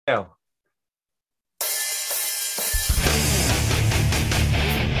Go.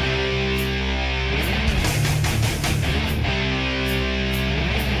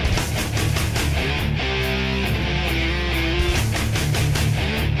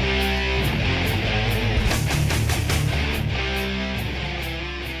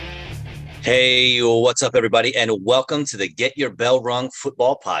 Hey, what's up, everybody? And welcome to the Get Your Bell Rung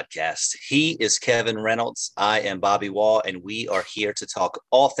Football Podcast. He is Kevin Reynolds. I am Bobby Wall, and we are here to talk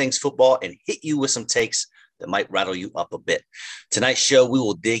all things football and hit you with some takes that might rattle you up a bit. Tonight's show, we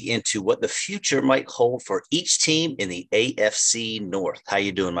will dig into what the future might hold for each team in the AFC North. How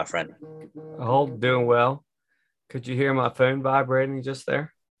you doing, my friend? Oh, doing well. Could you hear my phone vibrating just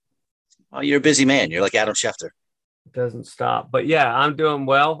there? Oh, you're a busy man. You're like Adam Schefter. It doesn't stop. But yeah, I'm doing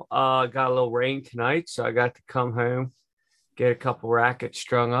well. Got a little rain tonight, so I got to come home, get a couple rackets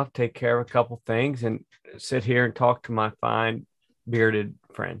strung up, take care of a couple things, and sit here and talk to my fine bearded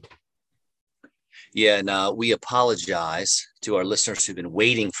friend. Yeah, and we apologize to our listeners who've been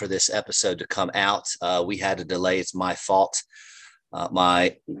waiting for this episode to come out. We had a delay. It's my fault.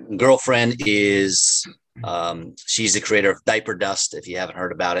 My girlfriend is she's the creator of Diaper Dust, if you haven't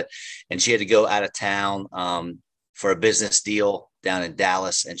heard about it, and she had to go out of town for a business deal down in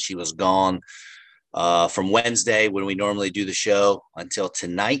Dallas, and she was gone from Wednesday when we normally do the show until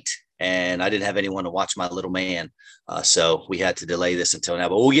tonight, and I didn't have anyone to watch my little man, so we had to delay this until now,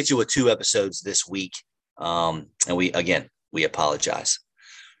 but we'll get you with 2 episodes this week, and we apologize.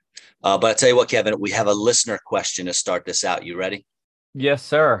 But I tell you what, Kevin, we have a listener question to start this out. You ready? Yes,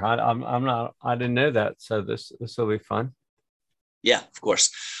 sir. I'm not. I didn't know that, so this will be fun. Yeah, of course.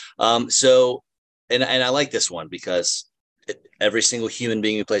 So I like this one because every single human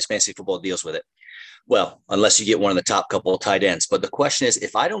being who plays fantasy football deals with it. Well, unless you get one of the top couple of tight ends. But the question is,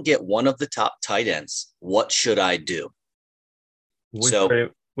 if I don't get one of the top tight ends, what should I do?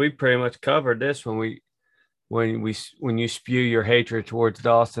 We pretty much covered this when you spew your hatred towards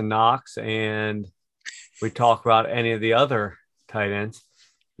Dawson Knox, and we talk about any of the other tight ends.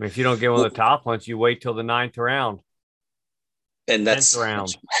 I mean, if you don't get one of the top ones, you wait till the 9th round. And that's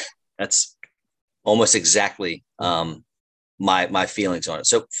almost exactly my feelings on it.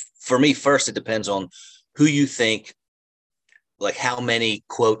 So for me, first, it depends on who you think, like how many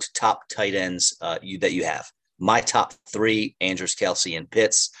quote top tight ends that you have. My top 3: Andrews, Kelce, and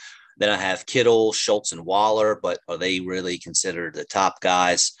Pitts. Then I have Kittle, Schultz, and Waller, but are they really considered the top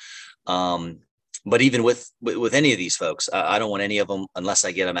guys? But even with any of these folks, I don't want any of them unless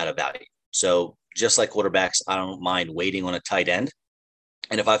I get them at a value. So just like quarterbacks, I don't mind waiting on a tight end.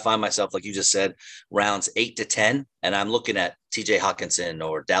 And if I find myself, like you just said, rounds 8 to 10, and I'm looking at TJ Hawkinson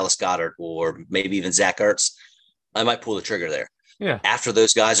or Dallas Goedert or maybe even Zach Ertz, I might pull the trigger there. Yeah. After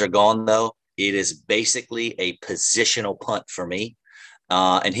those guys are gone, though, it is basically a positional punt for me.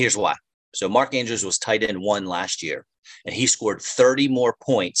 And here's why. So Mark Andrews was tight end 1 last year, and he scored 30 more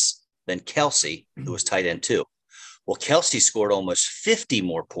points than Kelce, who was tight end 2. Well, Kelce scored almost 50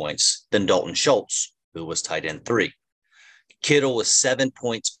 more points than Dalton Schultz, who was tight end 3. Kittle was 7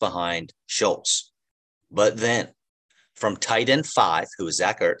 points behind Schultz. But then from tight end 5, who was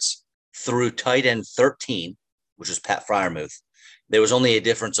Zach Ertz, through tight end 13, which was Pat Freiermuth, there was only a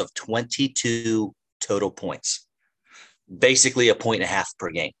difference of 22 total points, basically a point and a half per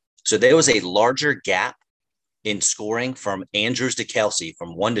game. So there was a larger gap in scoring from Andrews to Kelce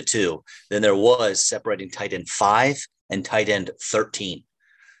from 1 to 2 than there was separating tight end 5 and tight end 13.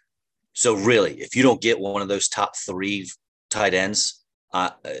 So really, if you don't get one of those top 3 tight ends,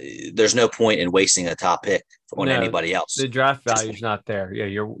 there's no point in wasting a top pick on anybody else. The draft value is not there. Yeah,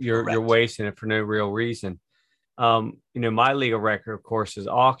 you're wasting it for no real reason. My legal record, of course, is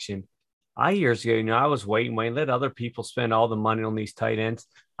auction. Years ago, I was waiting, let other people spend all the money on these tight ends.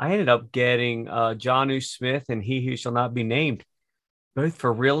 I ended up getting Jonnu Smith and He Who Shall Not Be Named, both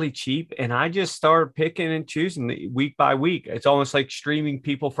for really cheap. And I just started picking and choosing week by week. It's almost like streaming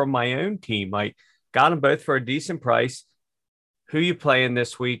people from my own team. Like, got them both for a decent price. Who you playing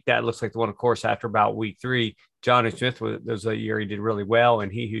this week? That looks like the one, of course, after about week 3. Jonnu Smith was a year he did really well, and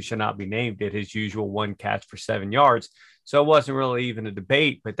He Who Shall Not Be Named did his usual 1 catch for 7 yards. So it wasn't really even a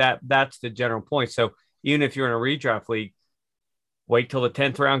debate, but that's the general point. So even if you're in a redraft league, wait till the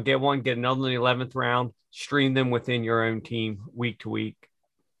 10th round, get one, get another in the 11th round, stream them within your own team week to week,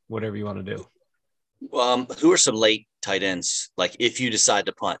 whatever you want to do. Who are some late tight ends? Like if you decide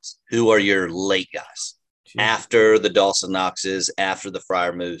to punt, who are your late guys? Jeez. After the Dawson Knoxes, after the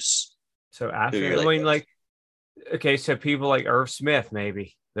Freiermuths? So so people like Irv Smith,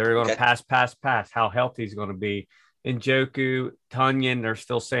 maybe they're going to pass, how healthy he's going to be. Njoku, Tunyon, they're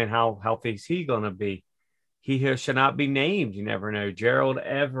still saying how healthy is he going to be. he who should not be named. You never know. Gerald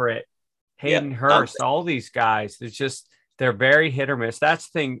Everett, Yeah. Hayden Hurst, all these guys. They're very hit or miss. That's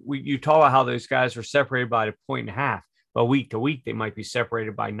the thing. You talk about how those guys are separated by a point and a half, but week to week they might be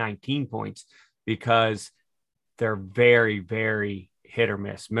separated by 19 points because they're very, very hit or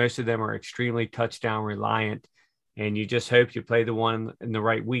miss. Most of them are extremely touchdown reliant, and you just hope you play the one in the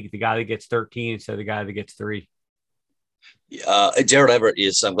right week, the guy that gets 13 instead of the guy that gets 3. Gerald Everett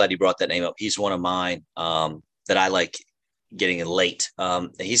is, I'm glad you brought that name up. He's one of mine that I like getting in late.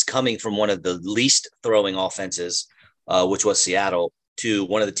 He's coming from one of the least throwing offenses, which was Seattle, to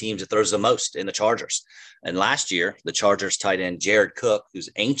one of the teams that throws the most in the Chargers. And last year, the Chargers tight end Jared Cook, who's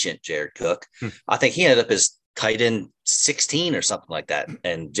ancient Jared Cook, I think he ended up as tight end 16 or something like that.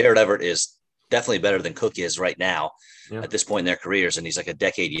 And Jared Everett is definitely better than Cook is right now at this point in their careers. And he's like a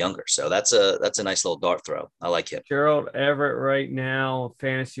decade younger. So that's a nice little dart throw. I like him. Gerald Everett right now,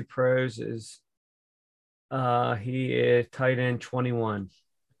 Fantasy Pros is he is tight end 21,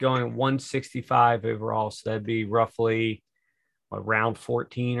 going 165 overall. So that'd be roughly round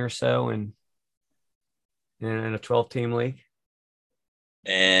 14 or so in a 12-team league.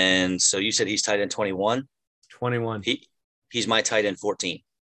 And so you said he's tight end 21? 21. He's my tight end 14.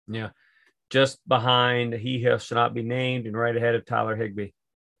 Yeah. Just behind he who should not be named and right ahead of Tyler Higbee.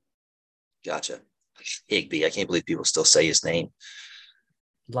 Gotcha. Higbee. I can't believe people still say his name.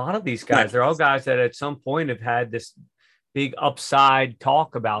 A lot of these guys, they're all guys that at some point have had this big upside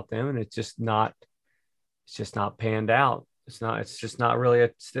talk about them, and it's just not panned out. It's just not really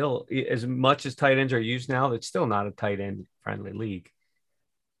still as much as tight ends are used now, it's still not a tight end friendly league.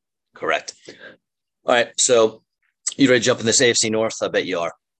 Correct. All right. So you ready to jump in this AFC North? I bet you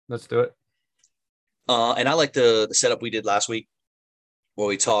are. Let's do it. And I like the setup we did last week where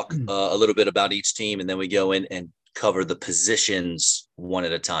we talk a little bit about each team and then we go in and cover the positions one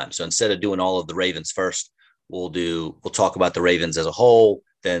at a time. So instead of doing all of the Ravens first, we'll talk about the Ravens as a whole,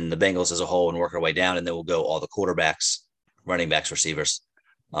 then the Bengals as a whole, and work our way down. And then we'll go all the quarterbacks, running backs, receivers.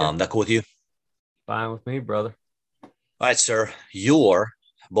 That cool with you? Fine with me, brother. All right, sir. Your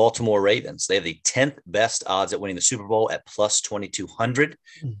Baltimore Ravens. They have the 10th best odds at winning the Super Bowl at plus 2,200.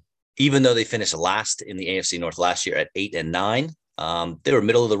 Even though they finished last in the AFC North last year at 8-9. They were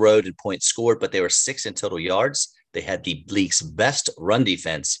middle of the road in points scored, but they were 6th in total yards. They had the league's best run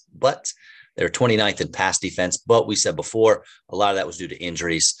defense, but they were 29th in pass defense. But we said before, a lot of that was due to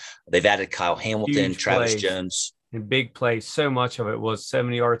injuries. They've added Kyle Hamilton, Huge Travis plays. Jones. And big plays. So much of it was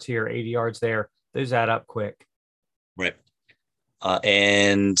 70 yards here, 80 yards there. Those add up quick. Right.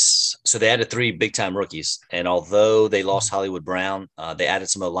 And so they added 3 big-time rookies. And although they lost Hollywood Brown, they added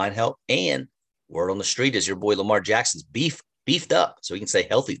some O-line help. And word on the street is your boy Lamar Jackson's beefed up so he can stay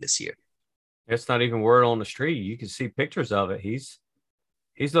healthy this year. It's not even word on the street. You can see pictures of it. He's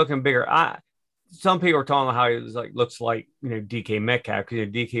looking bigger. Some people are talking about how he looks like DK Metcalf, because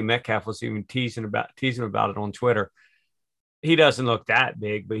DK Metcalf was even teasing about it on Twitter. He doesn't look that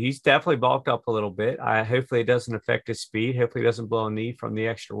big, but he's definitely bulked up a little bit. Hopefully it doesn't affect his speed. Hopefully he doesn't blow a knee from the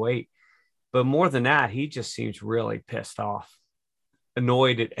extra weight. But more than that, he just seems really pissed off,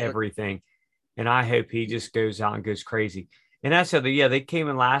 annoyed at everything. And I hope he just goes out and goes crazy. And I said, they came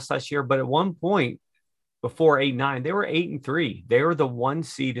in last year, but at one point before 8-9, they were 8-3. They were the 1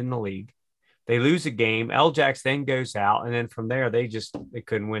 seed in the league. They lose a game. L-Jax then goes out. And then from there, they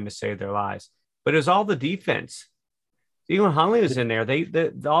couldn't win to save their lives. But it was all the defense. Even when Huntley was in there,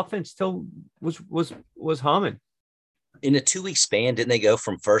 the offense still was humming. In a 2-week span, didn't they go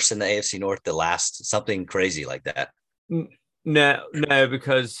from first in the AFC North to last? Something crazy like that. No,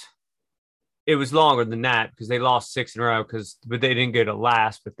 because it was longer than that, because they lost 6 in a row. But they didn't go to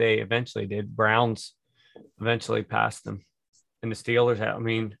last, but they eventually did. Browns eventually passed them, and the Steelers. I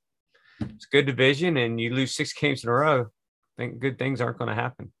mean, it's a good division, and you lose 6 games in a row. I think good things aren't going to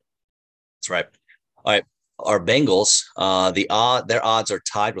happen. That's right. All right. Our Bengals, their odds are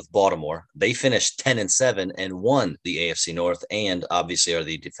tied with Baltimore. They finished 10-7 and won the AFC North, and obviously are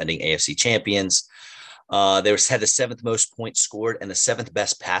the defending AFC champions. They had the 7th most points scored and the 7th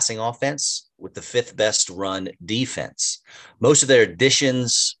best passing offense with the 5th best run defense. Most of their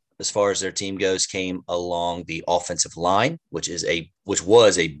additions, as far as their team goes, came along the offensive line, which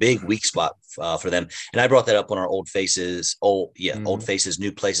was a big weak spot for them. And I brought that up on our Old Faces,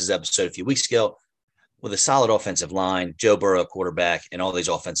 New Places episode a few weeks ago. With a solid offensive line, Joe Burrow quarterback, and all these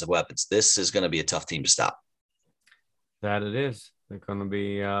offensive weapons, this is going to be a tough team to stop. That it is. They're going to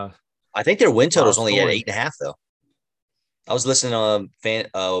be. I think their win total is only at 8.5, though. I was listening on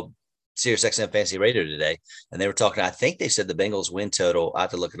Sirius XM Fantasy Radio today, and they were talking. I think they said the Bengals win total. I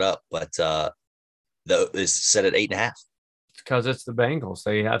have to look it up, but is set at 8.5. because it's the Bengals.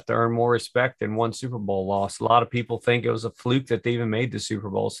 They have to earn more respect than one Super Bowl loss. A lot of people think it was a fluke that they even made the Super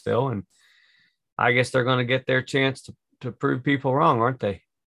Bowl still. And I guess they're going to get their chance to prove people wrong, aren't they?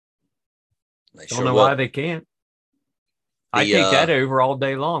 They Don't sure know will. why they can't. I The take that over all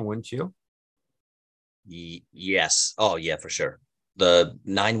day long, wouldn't you? Yes. Oh yeah, for sure. The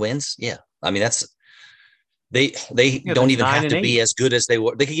 9 wins. Yeah. I mean, they Yeah, don't that's even nine have and to be eight. as good as they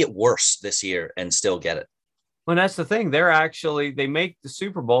were. They could get worse this year and still get it. Well, that's the thing. They make the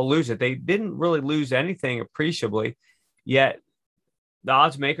Super Bowl, lose it. They didn't really lose anything appreciably, yet the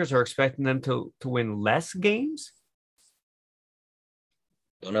odds makers are expecting them to win less games.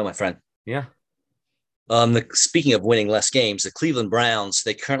 Don't know, my friend. Yeah. Speaking of winning less games, the Cleveland Browns,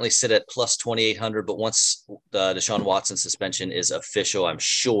 they currently sit at plus 2,800, but once the Deshaun Watson suspension is official, I'm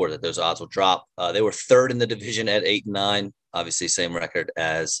sure that those odds will drop. They were third in the division at 8-9, obviously same record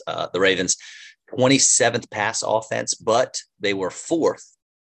as the Ravens, 27th pass offense, but they were fourth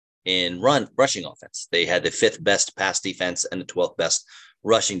in rushing offense. They had the fifth best pass defense and the 12th best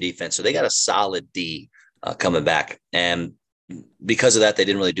rushing defense. So they got a solid D coming back. And because of that, they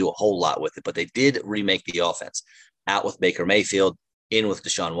didn't really do a whole lot with it, but they did remake the offense. Out with Baker Mayfield, in with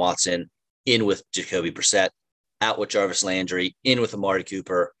Deshaun Watson, in with Jacoby Brissett, out with Jarvis Landry, in with Amari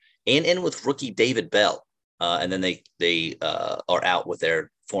Cooper, and in with rookie David Bell. And then they are out with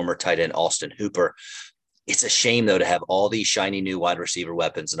their former tight end Austin Hooper. It's a shame, though, to have all these shiny new wide receiver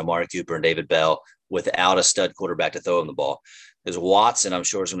weapons and Amari Cooper and David Bell without a stud quarterback to throw him the ball. Because Watson, I'm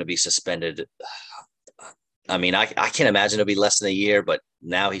sure, is going to be suspended. I mean, I can't imagine it'll be less than a year, but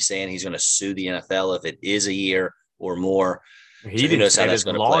now he's saying he's going to sue the NFL if it is a year or more. He So who didn't knows how say it. that's His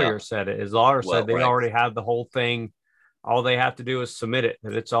going to play out. lawyer said it. His lawyer said Well, they right. already have the whole thing. All they have to do is submit it,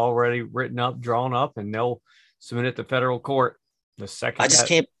 that it's already written up, drawn up, and they'll submit it to federal court the I second just that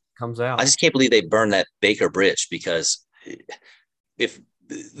can't comes I out. just can't believe they burned that Baker Bridge, because if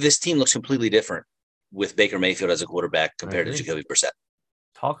this team looks completely different with Baker Mayfield as a quarterback I compared to agree. Jacoby Brissett.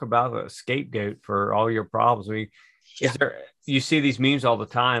 Talk about a scapegoat for all your problems. I mean, Yeah. you see these memes all the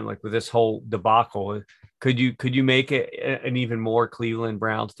time, like with this whole debacle. Could you make it an even more Cleveland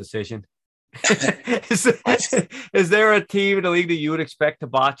Browns decision? is, is there a team in the league that you would expect to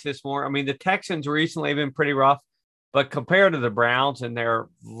botch this more? I mean, the Texans recently have been pretty rough, but compared to the Browns and their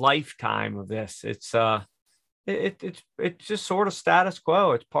lifetime of this, it's just sort of status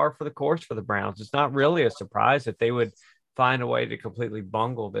quo. It's par for the course for the Browns. It's not really a surprise that they would find a way to completely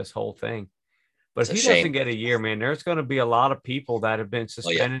bungle this whole thing. But It's if a he doesn't shame. get a year, man, there's going to be a lot of people that have been Oh, yeah.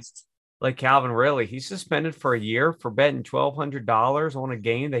 suspended. Like Calvin Ridley, he's suspended for a year for betting $1,200 on a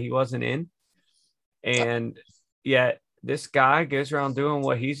game that he wasn't in. And yet this guy goes around doing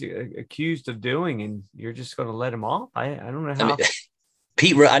what he's accused of doing, and you're just going to let him off. I don't know I mean,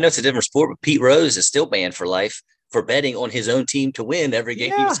 how. I know it's a different sport, but Pete Rose is still banned for life for betting on his own team to win every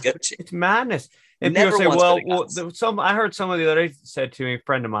game he was Yeah, coaching. it's madness. And people Never say, once bet well, against. some I heard someone the other day said to me, a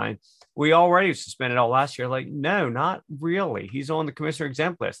friend of mine, we already suspended all last year. Like, no, not really. He's on the commissioner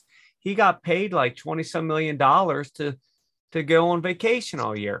exempt list. He got paid like 20 some $1 million to go on vacation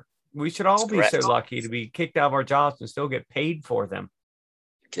all year. We should That's all be so correct. lucky to be kicked out of our jobs and still get paid for them.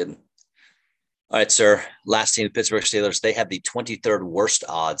 Kidding. All right, sir. Last team, the Pittsburgh Steelers, they have the 23rd worst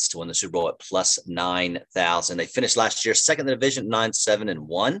odds to win the Super Bowl at plus 9,000. They finished last year second in the division,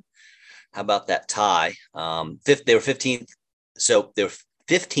 9-7-1. How about that tie? They were 15th. So they were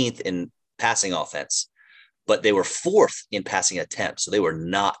 15th in passing offense, but they were fourth in passing attempts. So they were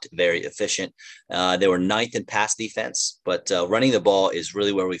not very efficient. They were ninth in pass defense, but running the ball is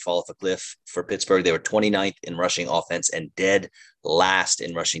really where we fall off a cliff for Pittsburgh. They were 29th in rushing offense and dead last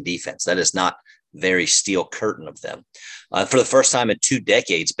in rushing defense. That is not very steel curtain of them. For the first time in 2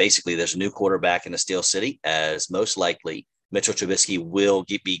 decades, basically, there's a new quarterback in the Steel City, as most likely Mitchell Trubisky will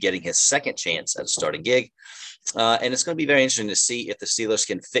be getting his second chance at a starting gig. And it's going to be very interesting to see if the Steelers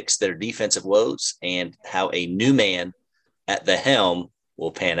can fix their defensive woes and how a new man at the helm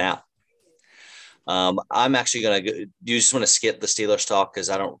will pan out. I'm actually going to – do you just want to skip the Steelers talk? Because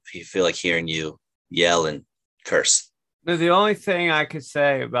I don't feel like hearing you yell and curse. The only thing I could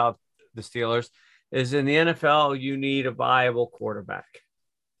say about the Steelers is in the NFL, you need a viable quarterback.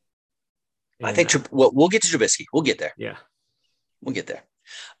 I think we'll get to Trubisky. We'll get there. Yeah. We'll get there.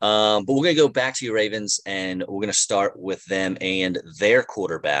 But we're going to go back to your Ravens, and we're going to start with them and their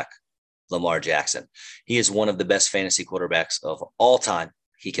quarterback, Lamar Jackson. He is one of the best fantasy quarterbacks of all time.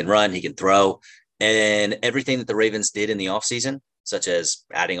 He can run, he can throw, and everything that the Ravens did in the offseason, such as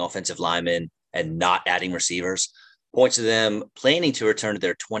adding offensive linemen and not adding receivers, points to them planning to return to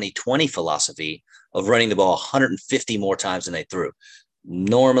their 2020 philosophy of running the ball 150 more times than they threw.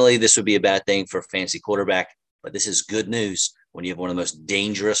 Normally, this would be a bad thing for a fantasy quarterback. but this is good news when you have one of the most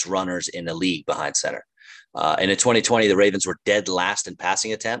dangerous runners in the league behind center. And in 2020, the Ravens were dead last in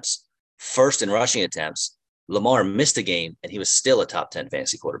passing attempts, first in rushing attempts. Lamar missed a game, and he was still a top 10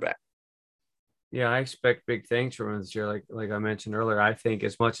 fantasy quarterback. Yeah, I expect big things from him this year. Like I mentioned earlier, I think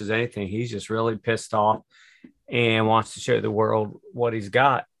as much as anything, he's just really pissed off and wants to show the world what he's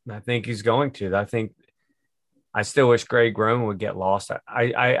got. And I think he's going to. I still wish Greg Roman would get lost.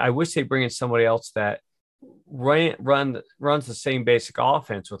 I wish they bring in somebody else that runs the same basic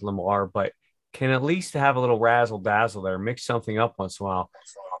offense with Lamar, but can at least have a little razzle dazzle there, mix something up once in a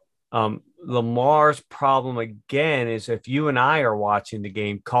while. Lamar's problem again is if you and I are watching the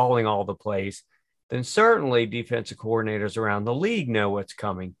game, calling all the plays, then certainly defensive coordinators around the league know what's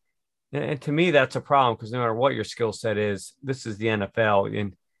coming. And to me, that's a problem because no matter what your skill set is, this is the NFL,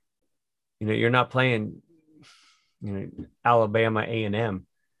 and you're not playing, Alabama A&M.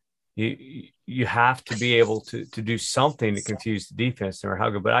 You have to be able to do something to confuse the defense, no matter how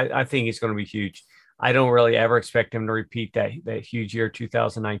good. But I think he's going to be huge. I don't really ever expect him to repeat that huge year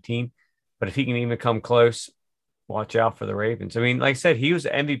 2019. But if he can even come close, watch out for the Ravens. I mean, like I said, he was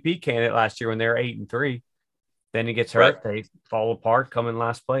an MVP candidate last year when they were 8-3. Then he gets hurt. Right. They fall apart, come in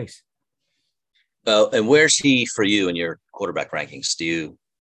last place. And where's he for you in your quarterback rankings?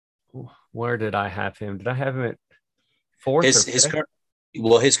 Where did I have him? Did I have him at fourth? His current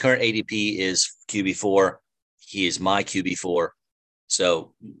ADP is QB4. He is my QB4.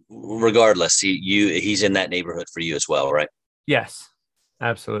 So regardless, he's in that neighborhood for you as well, right? Yes,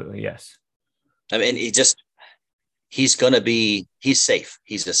 absolutely. Yes. I mean, he's safe.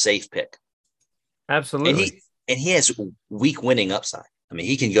 He's a safe pick. Absolutely. And he has week winning upside. I mean,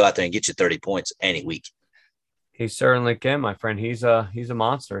 he can go out there and get you 30 points any week. He certainly can, my friend. He's a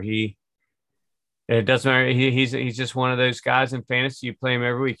monster. It doesn't matter. He's just one of those guys in fantasy. You play him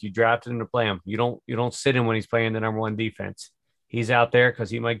every week. You drafted him to play him. You don't sit him when he's playing the number one defense. He's out there because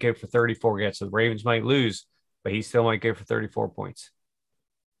he might go for 34 gets. So the Ravens might lose, but he still might go for 34 points.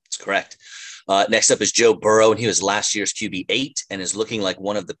 That's correct. Next up is Joe Burrow, and he was last year's QB8 and is looking like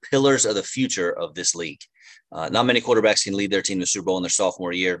one of the pillars of the future of this league. Not many quarterbacks can lead their team to the Super Bowl in their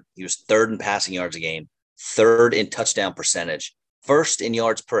sophomore year. He was third in passing yards a game, third in touchdown percentage, first in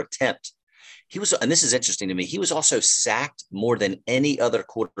yards per attempt. And this is interesting to me, he was also sacked more than any other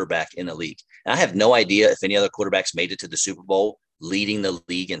quarterback in the league. And I have no idea if any other quarterbacks made it to the Super Bowl leading the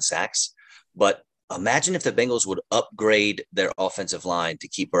league in sacks. But imagine if the Bengals would upgrade their offensive line to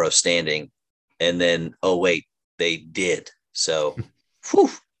keep Burrow standing. And then, oh, wait, they did. So,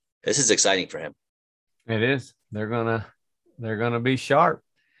 this is exciting for him. It is. They're gonna be sharp.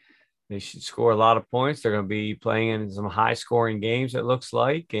 They should score a lot of points. They're gonna be playing in some high scoring games, it looks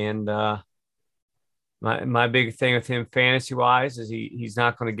like. And my big thing with him fantasy wise is he's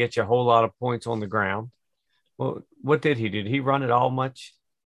not going to get you a whole lot of points on the ground. Well, what did he do? Did he run it all much?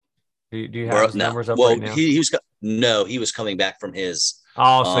 Do you have his numbers up right now? He was coming back from his.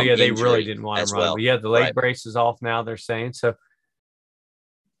 Oh, so yeah, they really didn't want him running. Well. But yeah, the leg brace is off now, they're saying. So,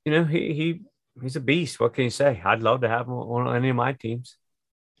 he's a beast. What can you say? I'd love to have him on any of my teams.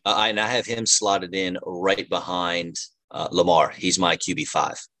 And I have him slotted in right behind Lamar. He's my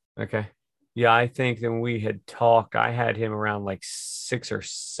QB5. Okay. Yeah, I think when we had talked, I had him around like 6 or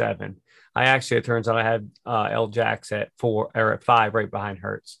 7. It turns out I had L. Jacks at 4 or at 5, right behind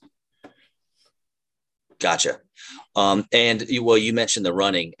Hurts. Gotcha. And you mentioned the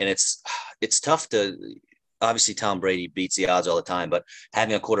running, and it's tough to. Obviously, Tom Brady beats the odds all the time, but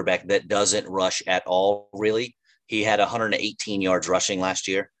having a quarterback that doesn't rush at all, really, he had 118 yards rushing last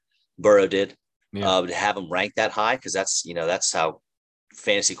year. Burrow did. Yeah. To have him ranked that high, because that's how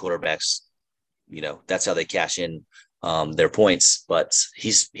fantasy quarterbacks, that's how they cash in their points. But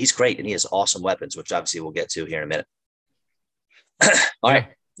he's great, and he has awesome weapons, which obviously we'll get to here in a minute. All right.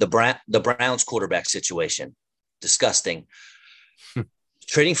 The Browns quarterback situation, disgusting.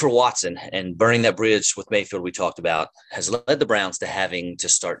 Trading for Watson and burning that bridge with Mayfield we talked about has led the Browns to having to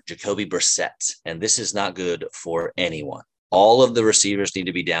start Jacoby Brissett, and this is not good for anyone. All of the receivers need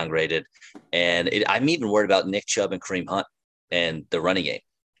to be downgraded, and I'm even worried about Nick Chubb and Kareem Hunt and the running game.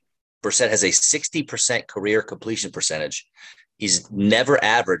 Brissett has a 60% career completion percentage. He's never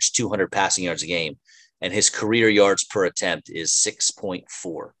averaged 200 passing yards a game, and his career yards per attempt is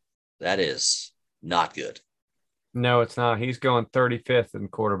 6.4. That is not good. No, it's not. He's going 35th in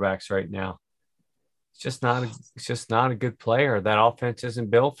quarterbacks right now. It's just not a good player. That offense isn't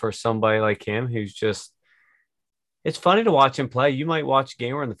built for somebody like him who's just – it's funny to watch him play. You might watch a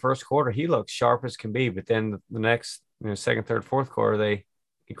game where in the first quarter he looks sharp as can be, but then the next second, third, fourth quarter,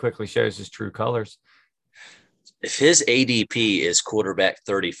 he quickly shows his true colors. If his ADP is quarterback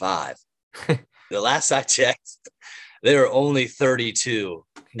 35, the last I checked, there are only 32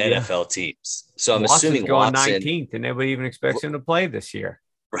 Yeah. NFL teams. So I'm Watson's assuming going Watson 19th, and nobody even expects him to play this year.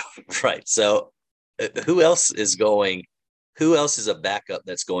 Right. So who else is going? Who else is a backup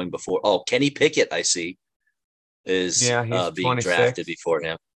that's going before? Oh, Kenny Pickett, I see, is He's being 26. drafted before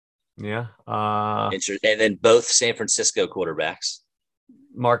him. Yeah. And then both San Francisco quarterbacks.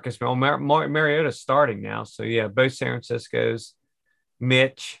 Marcus Mariota's starting now. So, yeah, both San Francisco's.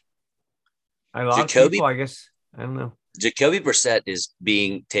 Mitch. A lot of people, I guess. I don't know. Jacoby Brissett is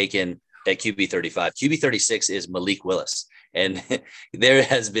being taken at QB 35. QB 36 is Malik Willis. And there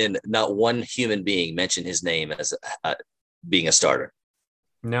has been not one human being mention his name as being a starter.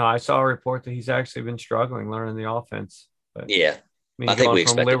 No, I saw a report that he's actually been struggling learning the offense. But yeah. I think we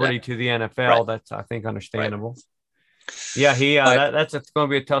expected from Liberty to the NFL, right. That's, I think, understandable. Right. Yeah, that's going to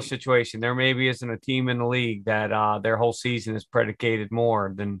be a tough situation. There maybe isn't a team in the league that their whole season is predicated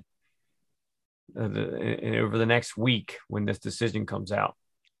more than over the next week when this decision comes out.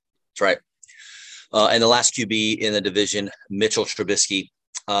 That's right. And the last QB in the division, Mitchell Trubisky,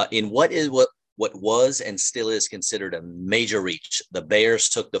 in what was and still is considered a major reach. The Bears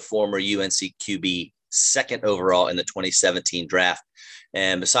took the former UNC QB second overall in the 2017 draft.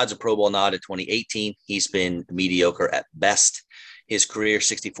 And besides a Pro Bowl nod in 2018, he's been mediocre at best. His career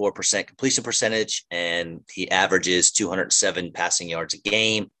 64% completion percentage, and he averages 207 passing yards a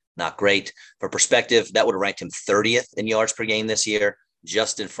game. Not great. For perspective, that would have ranked him 30th in yards per game this year,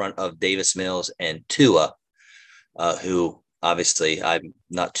 just in front of Davis Mills and Tua, who obviously I'm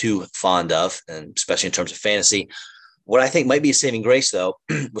not too fond of, and especially in terms of fantasy. What I think might be a saving grace, though,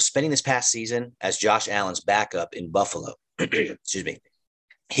 was spending this past season as Josh Allen's backup in Buffalo. Excuse me.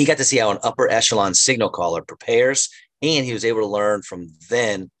 He got to see how an upper echelon signal caller prepares, and he was able to learn from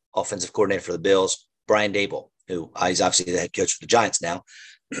then offensive coordinator for the Bills, Brian Daboll, who he's obviously the head coach for the Giants now.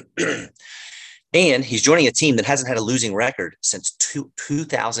 And he's joining a team that hasn't had a losing record since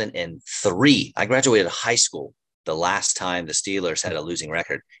 2003. I graduated high school the last time the Steelers had a losing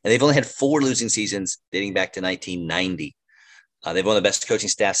record. And they've only had 4 losing seasons dating back to 1990. They've one of the best coaching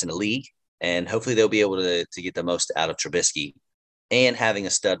staffs in the league. And hopefully they'll be able to get the most out of Trubisky. And having a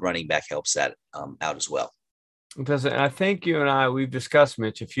stud running back helps that out as well. Because I think you and we've discussed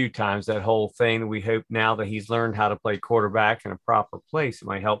Mitch a few times, that whole thing. We hope now that he's learned how to play quarterback in a proper place, it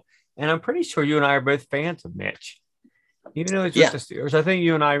might help. And I'm pretty sure you and I are both fans of Mitch. Even though he's with the Steelers, I think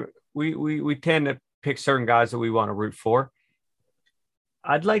you and I, we tend to pick certain guys that we want to root for.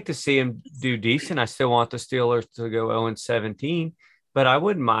 I'd like to see him do decent. I still want the Steelers to go 0-17, but I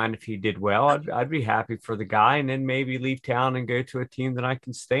wouldn't mind if he did well. I'd be happy for the guy, and then maybe leave town and go to a team that I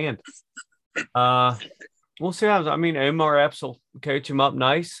can stand. We'll see how. I mean, Omar Epps will coach him up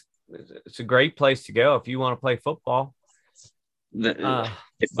nice. It's a great place to go if you want to play football. If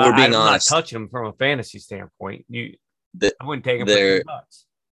we're being honest, I'm not touching him from a fantasy standpoint. I wouldn't take him for $2.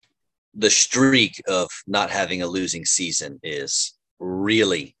 The streak of not having a losing season is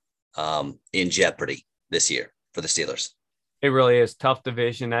really in jeopardy this year for the Steelers. It really is. Tough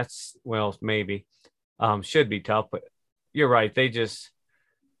division. Maybe should be tough, but you're right.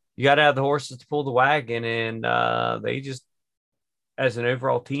 You got to have the horses to pull the wagon, and they just, as an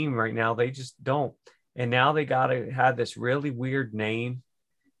overall team right now, they just don't. And now they got to have this really weird name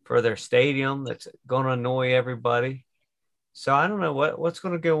for their stadium that's going to annoy everybody. So I don't know what's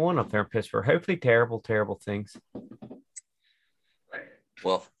going to go on up there in Pittsburgh. Hopefully terrible things.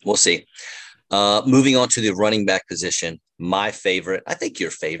 Well, we'll see. Moving on to the running back position, my favorite, I think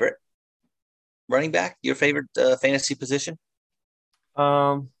your favorite running back, your favorite fantasy position?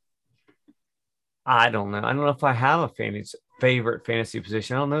 I don't know. I don't know if I have a favorite fantasy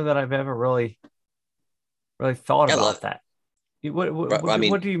position. I don't know that I've ever really thought about that.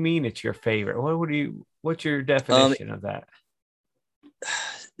 What do you mean it's your favorite? What's your definition of that?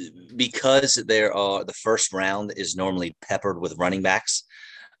 Because the first round is normally peppered with running backs.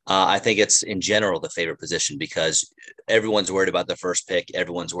 I think it's in general the favorite position because everyone's worried about the first pick.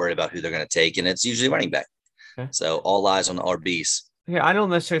 Everyone's worried about who they're going to take, and it's usually running back. Okay. So all eyes on the RBs. Yeah, I don't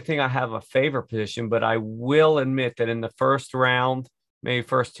necessarily think I have a favorite position, but I will admit that in the first round, maybe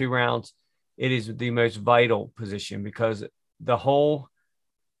first 2 rounds, it is the most vital position because the whole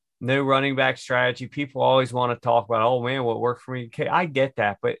no running back strategy, people always want to talk about, oh man, what worked for me? Okay, I get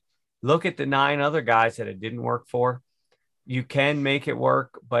that, but look at the 9 other guys that it didn't work for. You can make it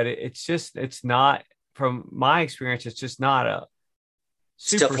work, but it's not, from my experience, it's just not a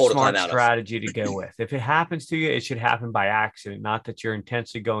super smart strategy to go with. If it happens to you, it should happen by accident, not that you're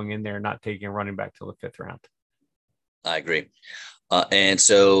intentionally going in there and not taking a running back till the 5th round. I agree. And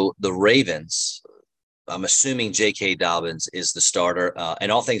so the Ravens, I'm assuming J.K. Dobbins is the starter.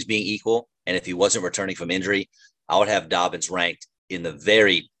 And all things being equal, And if he wasn't returning from injury, I would have Dobbins ranked in the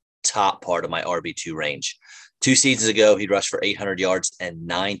very top part of my RB2 range. 2 seasons ago, he rushed for 800 yards and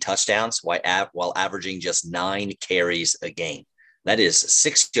 9 touchdowns while averaging just 9 carries a game. That is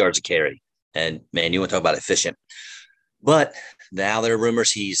 6 yards a carry. And, man, you want to talk about efficient. But now there are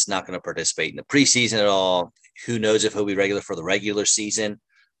rumors he's not going to participate in the preseason at all. Who knows if he'll be regular for the regular season.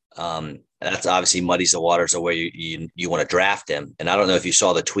 That's obviously muddies the waters of where you want to draft him. And I don't know if you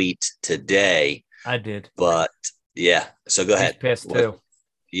saw the tweet today. I did. But, yeah. So go ahead. He's pissed, too.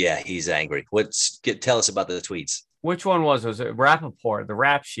 Yeah, he's angry. Tell us about the tweets. Which one was it? Was it Rappaport? The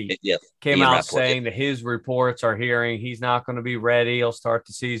rap sheet came out saying that his reports are hearing he's not going to be ready. He'll start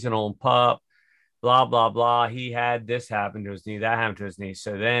the season on PUP, blah, blah, blah. He had this happen to his knee, that happened to his knee.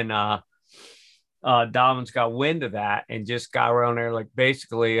 So then Dobbins got wind of that and just got around there like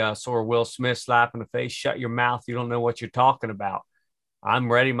basically sort of Will Smith slap in the face, shut your mouth. You don't know what you're talking about.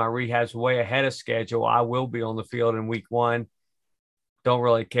 I'm ready. My rehab's way ahead of schedule. I will be on the field in week 1. Don't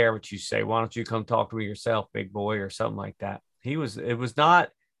really care what you say. Why don't you come talk to me yourself, big boy, or something like that. It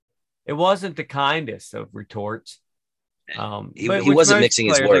wasn't the kindest of retorts. He wasn't mixing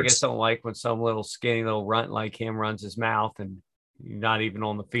his words. I guess don't like when some little skinny little runt like him runs his mouth and you're not even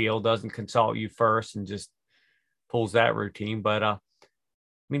on the field, doesn't consult you first and just pulls that routine. But I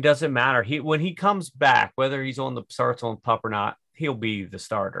mean, doesn't matter. When he comes back, whether he's starts on PUP or not, he'll be the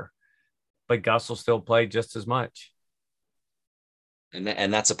starter. But Gus will still play just as much.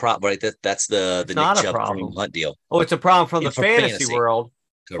 And that's a problem, right? That's the Nick Chubb Kareem Hunt deal. Oh, it's a problem from the fantasy world.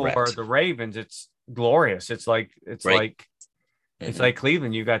 Correct. For the Ravens. It's glorious. It's like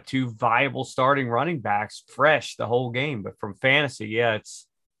Cleveland. You got 2 viable starting running backs, fresh the whole game. But from fantasy, yeah,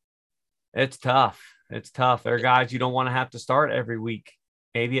 it's tough. It's tough. There are guys you don't want to have to start every week,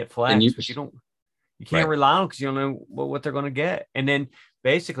 maybe at flex, but you can't rely on them because you don't know what they're going to get. And then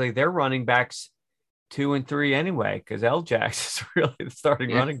basically their running backs 2 and 3 anyway, because L-Jax is really the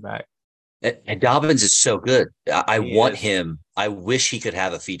starting running back. And Dobbins is so good. I want him. I wish he could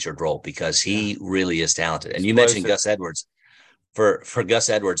have a featured role because he really is talented. And you mentioned Gus Edwards. For Gus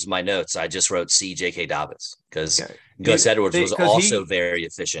Edwards, my notes, I just wrote C.J.K. Dobbins because Gus Edwards was also very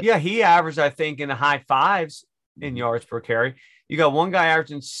efficient. Yeah, he averaged, I think, in the high 5s in yards per carry. You got one guy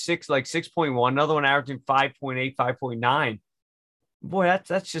averaging 6.1, another one averaging 5.8, 5.9. Boy,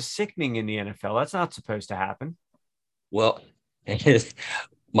 that's just sickening in the NFL. That's not supposed to happen. Well,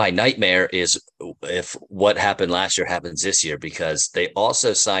 my nightmare is if what happened last year happens this year because they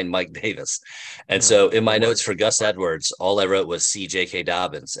also signed Mike Davis. And so in my notes for Gus Edwards, all I wrote was C. J.K.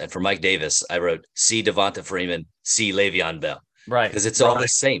 Dobbins. And for Mike Davis, I wrote C. Devonta Freeman, C. Le'Veon Bell. Right. Because it's all the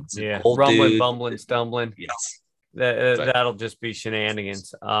same. Yeah. Rumbling, bumbling, stumbling. Yes. That'll just be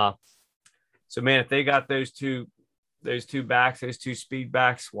shenanigans. So, man, if they got those two backs, those 2 speed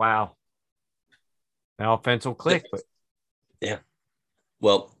backs, wow. The offense will click. But yeah.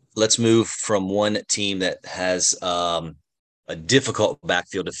 Well, let's move from one team that has a difficult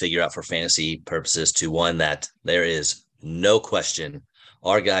backfield to figure out for fantasy purposes to one that there is no question.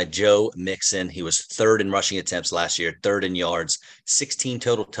 Our guy, Joe Mixon, he was 3rd in rushing attempts last year, 3rd in yards, 16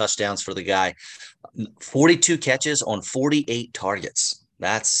 total touchdowns for the guy, 42 catches on 48 targets.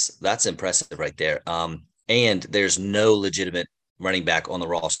 That's impressive right there. And there's no legitimate running back on the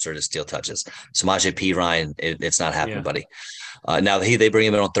roster to steal touches. Samaje Perine, it's not happening, buddy. Now they bring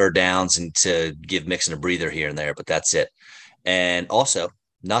him in on 3rd downs and to give Mixon a breather here and there, but that's it. And also,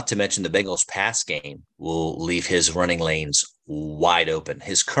 not to mention the Bengals pass game will leave his running lanes wide open.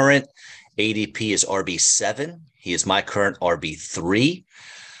 His current ADP is RB7. He is my current RB3.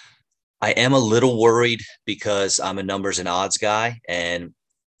 I am a little worried because I'm a numbers and odds guy. And,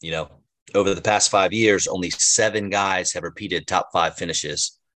 over the past 5 years, only 7 guys have repeated top 5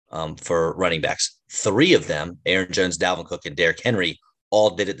 finishes for running backs. 3 of them, Aaron Jones, Dalvin Cook, and Derrick Henry,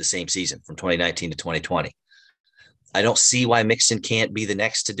 all did it the same season from 2019 to 2020. I don't see why Mixon can't be the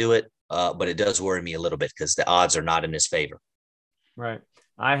next to do it, but it does worry me a little bit because the odds are not in his favor. Right.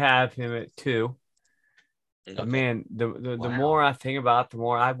 I have him at 2. Okay. Man, the more I think about it, the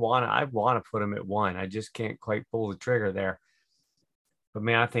more I want to put him at 1. I just can't quite pull the trigger there. But,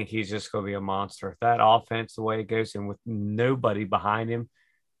 man, I think he's just going to be a monster. If that offense, the way it goes, and with nobody behind him,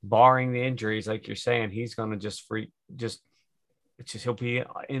 barring the injuries, like you're saying, he's going to just he'll be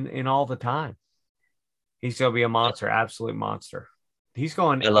in all the time. He's going to be a monster, absolute monster. He's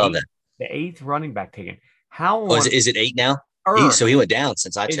going. I love that. The 8th running back taken. How? Is it 8 now? So he went down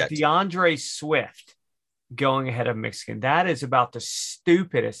since I checked. DeAndre Swift going ahead of Mixon. That is about the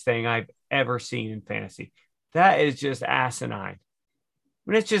stupidest thing I've ever seen in fantasy. That is just asinine. I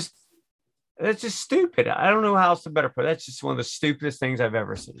mean, it's just stupid. I don't know how else to better put it. That's just one of the stupidest things I've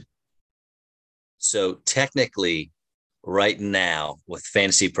ever seen. So technically, right now with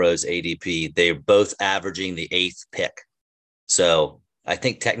Fantasy Pros ADP, they're both averaging the 8th pick. So I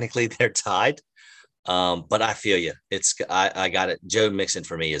think technically they're tied. But I feel you. I got it. Joe Mixon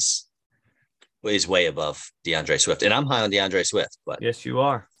for me is way above DeAndre Swift, and I'm high on DeAndre Swift. But yes, you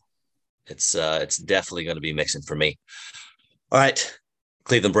are. It's definitely going to be Mixon for me. All right,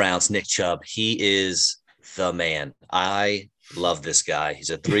 Cleveland Browns, Nick Chubb. He is the man. I love this guy. He's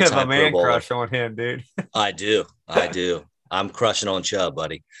a 3-time Pro man Bowler. crush on him, dude. I do. I'm crushing on Chubb,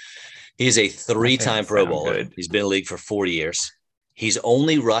 buddy. He's a 3-time Pro Bowler. Good. He's been in the league for 4 years. He's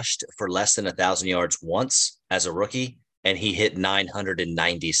only rushed for less than 1,000 yards once as a rookie, and he hit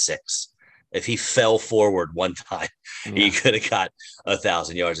 996. If he fell forward one time, he could have got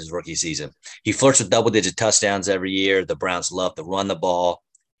 1,000 yards his rookie season. He flirts with double-digit touchdowns every year. The Browns love to run the ball.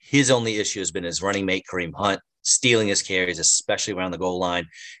 His only issue has been his running mate, Kareem Hunt, stealing his carries, especially around the goal line.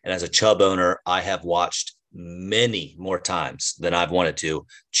 And as a Chubb owner, I have watched many more times than I've wanted to.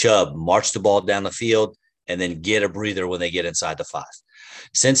 Chubb march the ball down the field and then get a breather when they get inside the 5.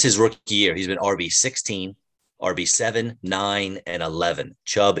 Since his rookie year, he's been RB16, RB7, 9, and 11.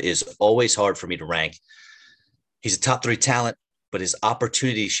 Chubb is always hard for me to rank. He's a top 3 talent, but his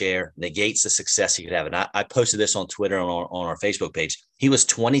opportunity share negates the success he could have. And I posted this on Twitter and on our Facebook page. He was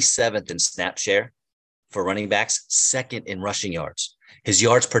 27th in snap share for running backs, 2nd in rushing yards. His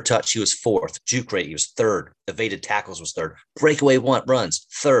yards per touch, he was 4th. Juke rate, he was 3rd. Evaded tackles was 3rd. Breakaway runs,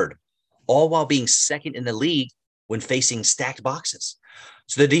 3rd. All while being 2nd in the league when facing stacked boxes.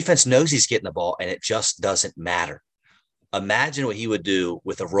 So the defense knows he's getting the ball, and it just doesn't matter. Imagine what he would do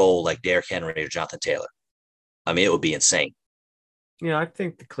with a role like Derrick Henry or Jonathan Taylor. I mean, it would be insane. Yeah, I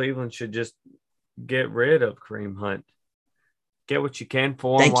think the Cleveland should just get rid of Kareem Hunt. Get what you can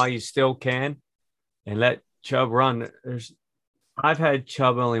for him while you still can, and let Chubb run. I've had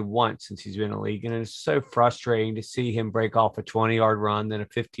Chubb only once since he's been in the league, and it's so frustrating to see him break off a 20-yard run, then a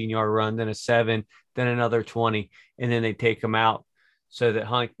 15-yard run, then a 7, then another 20, and then they take him out so that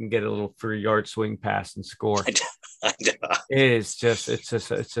Hunt can get a little 3-yard swing pass and score. It's just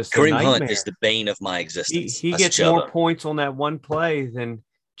Kareem Hunt is the bane of my existence. He gets more points on that one play than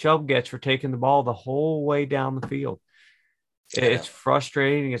Chubb gets for taking the ball the whole way down the field. It's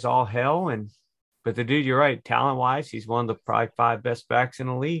frustrating as all hell. But the dude, you're right, talent-wise, he's one of the probably 5 best backs in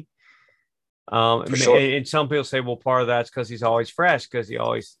the league. For sure. And some people say, well, part of that's because he's always fresh, because he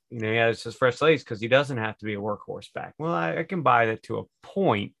always, he has his fresh legs, because he doesn't have to be a workhorse back. Well, I can buy that to a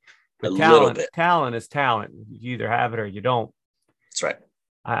point. But talent is talent. You either have it or you don't. That's right.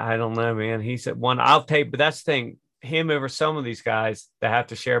 I don't know, man. He said one I'll take, but that's the thing. Him over some of these guys that have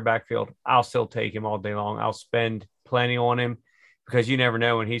to share backfield, I'll still take him all day long. I'll spend plenty on him because you never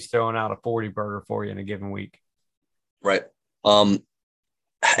know when he's throwing out a 40 burger for you in a given week. Right. And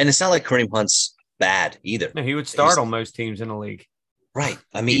it's not like Kareem Hunt's bad either. No, he would start on most teams in the league. Right.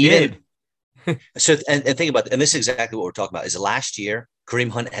 I mean, he did. So, and think about it. And this is exactly what we're talking about. Is last year, Kareem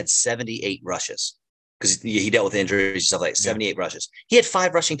Hunt had 78 rushes because he dealt with injuries and stuff like that. 78 rushes. He had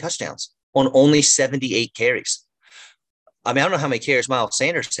 5 rushing touchdowns on only 78 carries. I mean, I don't know how many carries Miles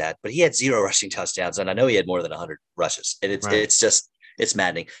Sanders had, but he had 0 rushing touchdowns. And I know he had more than 100 rushes. And it's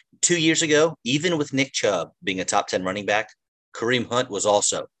maddening. 2 years ago, even with Nick Chubb being a top 10 running back, Kareem Hunt was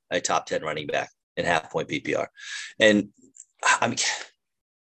also a top 10 running back in half-point PPR. And I mean,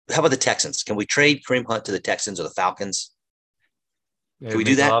 how about the Texans? Can we trade Kareem Hunt to the Texans or the Falcons? Can we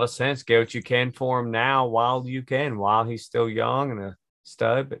do that? A lot of sense. Get what you can for him now while he's still young and a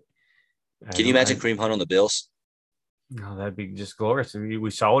stud. But can you imagine Kareem Hunt on the Bills? No, that'd be just glorious.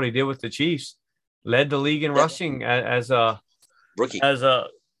 We saw what he did with the Chiefs. Led the league in rushing as a rookie.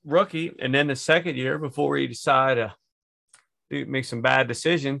 And then the second year, before he decided to make some bad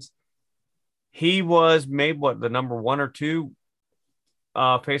decisions, he was made the number 1 or 2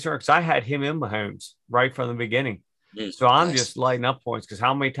 pacer, because I had him in Mahomes right from the beginning. So I'm just lighting up points, because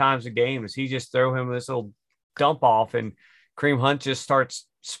how many times a game does he just throw him this little dump off and Kareem Hunt just starts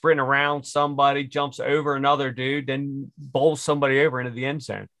sprinting around somebody, jumps over another dude, then bowls somebody over into the end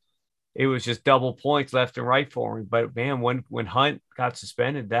zone. It was just double points left and right for him. But man, when Hunt got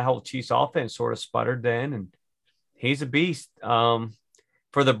suspended, that whole Chiefs offense sort of sputtered then, and he's a beast.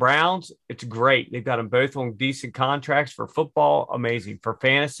 For the Browns, it's great. They've got them both on decent contracts. For football, amazing. For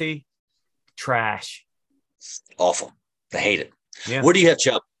fantasy, trash. Awful. I hate it. Yeah. Where do you have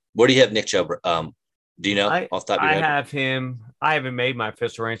Chubb? Where do you have Nick Chubb? Do you know off the top of your head? I have him. I haven't made my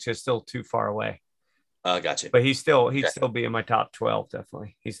official range. It's still too far away. Gotcha. But he'd still be in my top 12.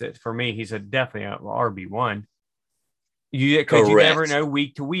 Definitely. For me, he's definitely an RB1. Because you never know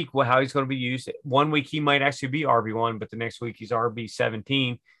week to week how he's going to be used. One week he might actually be RB1, but the next week he's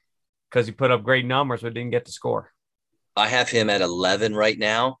RB17. because he put up great numbers but didn't get the score. I have him at 11 right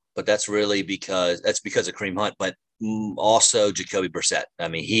now, but that's really because of Kareem Hunt, but also Jacoby Brissett. I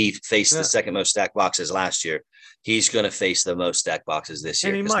mean, he faced the second most stacked boxes last year. He's going to face the most stacked boxes this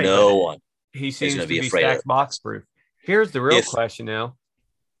year because no one he seems is to going to be afraid stacked of box proof. Here's the real question now.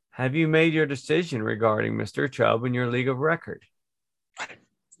 Have you made your decision regarding Mr. Chubb in your league of record?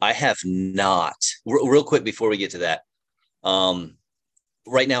 I have not. Real quick before we get to that.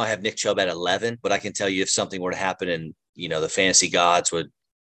 Right now I have Nick Chubb at 11, but I can tell you if something were to happen and, the fantasy gods would,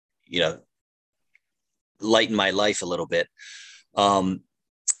 lighten my life a little bit. And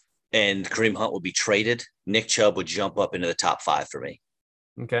Kareem Hunt would be traded. Nick Chubb would jump up into the top 5 for me.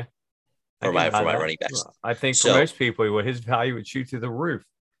 Okay. For my running backs. I think for most people, his value would shoot through the roof.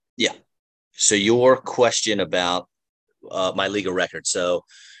 Yeah. So your question about my league of record. So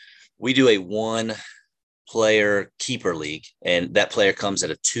we do a 1-player keeper league, and that player comes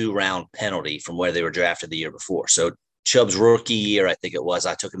at a 2-round penalty from where they were drafted the year before. So Chubb's rookie year, I think it was,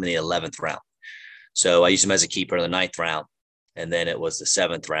 I took him in the 11th round. So I used him as a keeper in the 9th round, and then it was the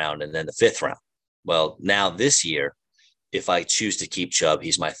 7th round, and then the 5th round. Well, now this year, if I choose to keep Chubb,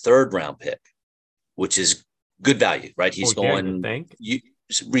 he's my 3rd round pick, which is good value, right? He's going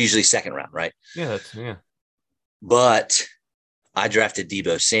usually 2nd round, right? Yeah. But I drafted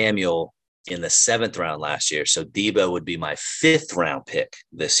Deebo Samuel in the 7th round last year. So Deebo would be my 5th round pick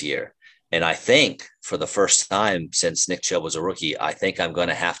this year. And I think for the first time since Nick Chubb was a rookie, I think I'm going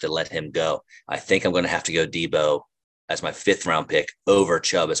to have to let him go. I think I'm going to have to go Deebo as my 5th round pick over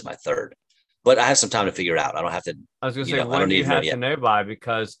Chubb as my 3rd. But I have some time to figure it out. I don't have to. I was going to say, when do you have to know by?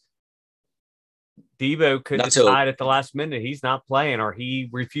 Because Deebo could decide at the last minute he's not playing, or he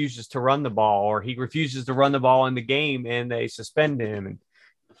refuses to run the ball, or he refuses to run the ball in the game and they suspend him. And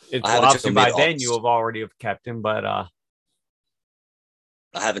it's obviously by then you have already kept him, but I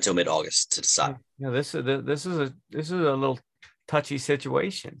have until mid-August to decide. This is a little touchy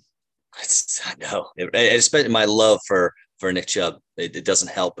situation. I know. Especially my love for Nick Chubb, it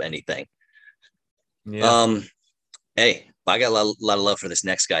doesn't help anything. Yeah. Hey, I got a lot of love for this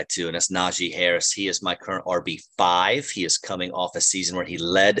next guy too, and that's Najee Harris. He is my current RB5. He is coming off a season where he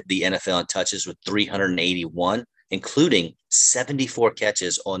led the NFL in touches with 381, including 74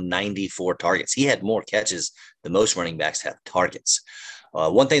 catches on 94 targets. He had more catches than most running backs have targets.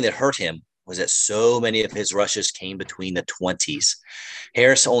 One thing that hurt him was that so many of his rushes came between the 20s.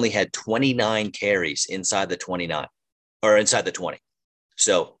 Harris only had 29 carries inside the 29 or inside the 20.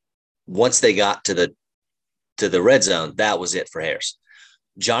 So once they got to the red zone, that was it for Harris.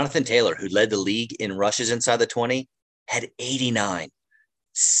 Jonathan Taylor, who led the league in rushes inside the 20, had 89,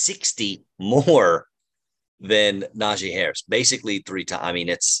 60 more than Najee Harris, basically 3 times. I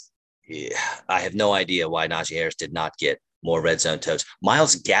mean, I have no idea why Najee Harris did not get more red zone touches.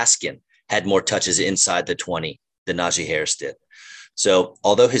 Myles Gaskin had more touches inside the 20 than Najee Harris did. So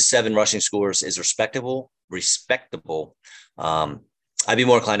although his 7 rushing scores is respectable, I'd be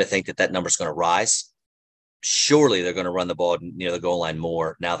more inclined to think that number is going to rise. Surely they're going to run the ball near the goal line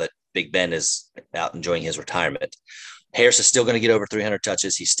more now that Big Ben is out enjoying his retirement. Harris is still going to get over 300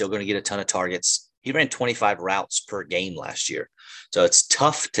 touches. He's still going to get a ton of targets. He ran 25 routes per game last year. So it's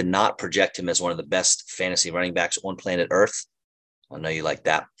tough to not project him as one of the best fantasy running backs on planet Earth. I know you like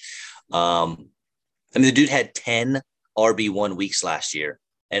that. I mean, the dude had 10 RB1 weeks last year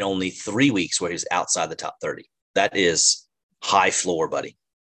and only 3 weeks where he's outside the top 30. That is high floor, buddy.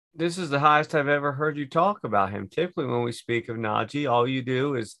 This is the highest I've ever heard you talk about him. Typically, when we speak of Najee, all you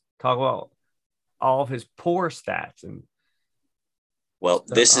do is talk about all of his poor stats. And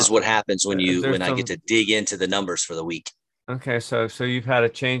this is what happens when I get to dig into the numbers for the week. Okay, so you've had a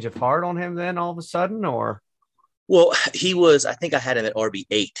change of heart on him then all of a sudden, or? Well, I think I had him at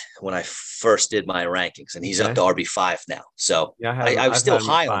RB8 when I first did my rankings, and he's up to RB5 now. So I was still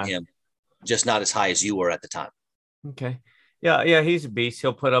high on him, just not as high as you were at the time. Okay. Yeah, he's a beast.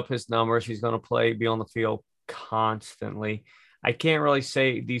 He'll put up his numbers. He's going to be on the field constantly. I can't really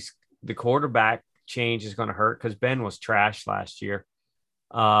say the quarterback change is going to hurt because Ben was trash last year.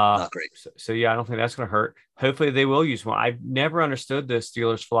 Not great. So yeah, I don't think that's going to hurt. Hopefully they will use one. I've never understood the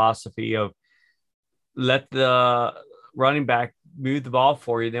Steelers' philosophy of let the running back move the ball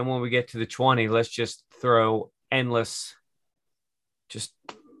for you. Then when we get to the 20, let's just throw endless, just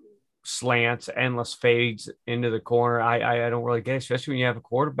slants, endless fades into the corner. I don't really get it, especially when you have a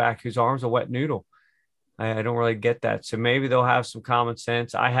quarterback whose arm's a wet noodle. I don't really get that. So maybe they'll have some common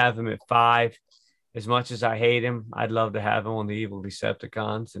sense. I have him at 5. As much as I hate him, I'd love to have him on the evil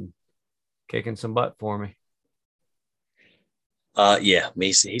Decepticons and kicking some butt for me. Yeah,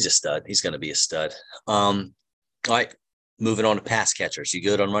 he's a stud. He's going to be a stud. All right, Moving on to pass catchers. You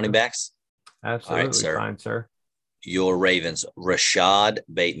good on running backs? Absolutely. All right, sir. Fine, sir. Your Ravens, Rashad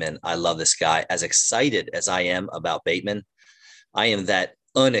Bateman. I love this guy. As excited as I am about Bateman, I am that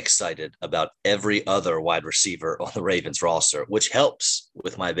unexcited about every other wide receiver on the Ravens roster, which helps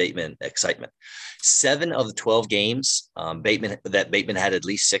with my Bateman excitement. 7 of the 12 games, Bateman had at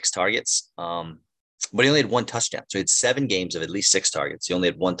least 6 targets, but he only had 1 touchdown. So he had 7 games of at least 6 targets. He only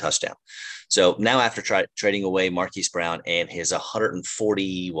had 1 touchdown. So now after trading away Marquise Brown and his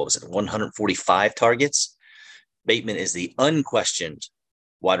 145 targets, Bateman is the unquestioned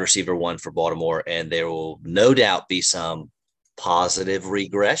wide receiver 1 for Baltimore, and there will no doubt be some positive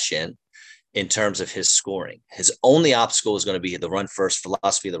regression in terms of his scoring. His only obstacle is going to be the run-first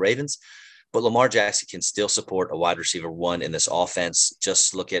philosophy of the Ravens, but Lamar Jackson can still support a wide receiver 1 in this offense.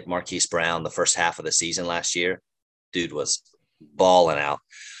 Just look at Marquise Brown the first half of the season last year. Dude was balling out.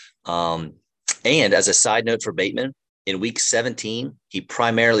 And as a side note for Bateman, in week 17, he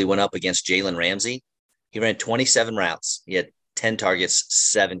primarily went up against Jalen Ramsey. He ran 27 routes. He had 10 targets,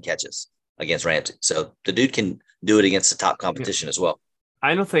 7 catches against Ramsey. So the dude can do it against the top competition as well.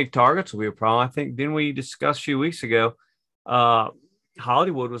 I don't think targets will be a problem. I think, didn't we discuss a few weeks ago,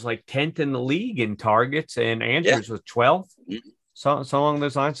 Hollywood was like 10th in the league in targets and Andrews was 12th. Mm-hmm. So along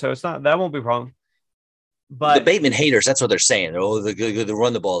those lines. So that won't be a problem. But the Bateman haters, that's what they're saying. Oh, they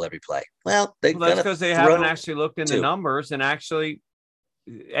run the ball every play. Well, that's because they haven't actually looked into numbers, and actually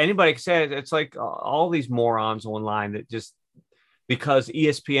anybody can say it. It's like all these morons online that just, because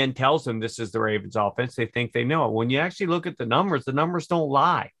ESPN tells them this is the Ravens offense, they think they know it. When you actually look at the numbers don't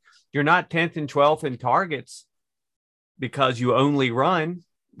lie. You're not 10th and 12th in targets because you only run.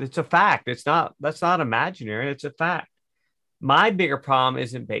 It's a fact. That's not imaginary. It's a fact. My bigger problem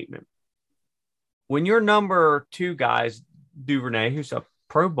isn't Bateman. When your number 2 guys, Duvernay, who's a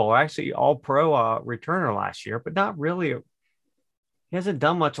Pro Bowler, actually all-pro returner last year, but not really. He hasn't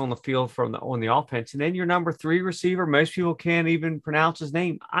done much on the field on the offense. And then your number 3 receiver, most people can't even pronounce his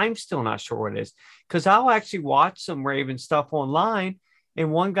name. I'm still not sure what it is, because I'll actually watch some Raven stuff online,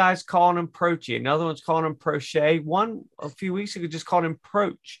 and one guy's calling him Proche, another one's calling him Proche. One a few weeks ago just called him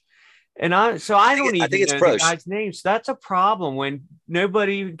Proch. And I don't even know the guy's name. So that's a problem when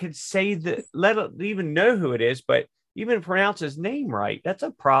nobody even can say that, let even know who it is, but even pronounce his name right. That's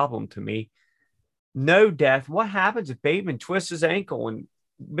a problem to me. No death. What happens if Bateman twists his ankle and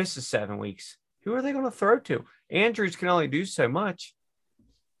misses 7 weeks? Who are they going to throw to? Andrews can only do so much.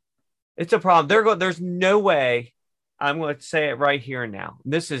 It's a problem. There's no way. I'm going to say it right here and now.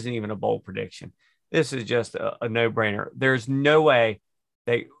 This isn't even a bold prediction. This is just a no-brainer. There's no way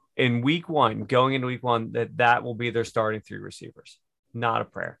they – in week 1, going into week 1, that will be their starting 3 receivers. Not a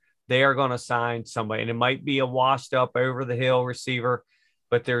prayer. They are going to sign somebody, and it might be a washed up over the hill receiver,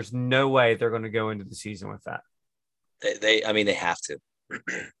 but there's no way they're going to go into the season with that. They have to.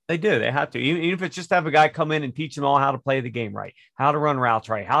 They do. They have to. Even if it's just have a guy come in and teach them all how to play the game right, how to run routes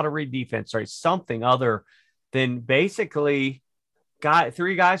right, how to read defense right, something other than basically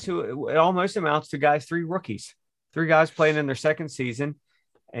 3 guys who it almost amounts to 3 rookies. 3 guys playing in their second season.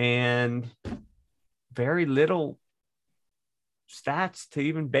 And very little stats to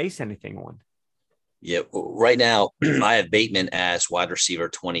even base anything on. Yeah, right now I have Bateman as wide receiver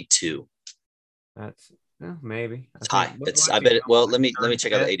 22. That's maybe. It's high. I bet it. Well, let me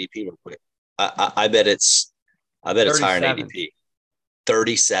check out the ADP real quick. I bet it's higher than ADP.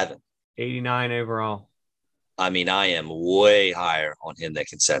 37. 89 overall. I mean, I am way higher on him than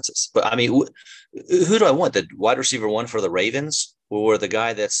consensus. But I mean, who do I want? The wide receiver 1 for the Ravens, or the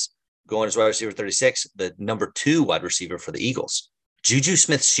guy that's going as wide receiver 36, the number 2 wide receiver for the Eagles? Juju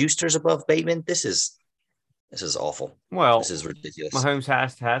Smith-Schuster's above Bateman. This is awful. Well, this is ridiculous. Mahomes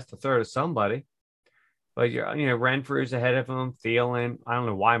has to throw to somebody. But Renfrew's ahead of him. Thielen. I don't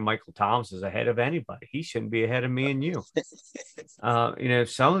know why Michael Thomas is ahead of anybody. He shouldn't be ahead of me and you.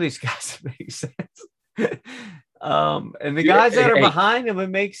 Some of these guys make sense. And the guys that are behind him, it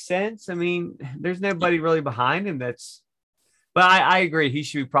makes sense. I mean, there's nobody really behind him that's. But I agree. He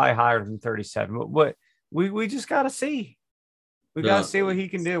should be probably higher than 37. But we just got to see. We got to see what he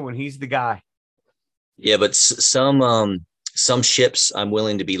can do when he's the guy. Yeah, but some ships I'm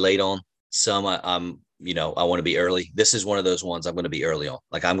willing to be late on. Some I want to be early. This is one of those ones I'm going to be early on.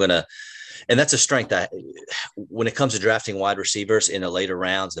 Like and that's a strength that when it comes to drafting wide receivers in the later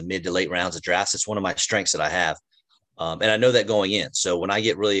rounds, the mid to late rounds of drafts, it's one of my strengths that I have. And I know that going in. So when I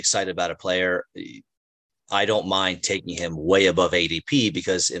get really excited about a player, I don't mind taking him way above ADP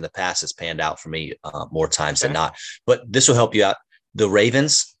because in the past it's panned out for me more times than not. But this will help you out. The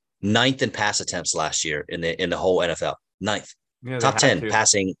Ravens, 9th in pass attempts last year in the whole NFL. 9th. Yeah, top 10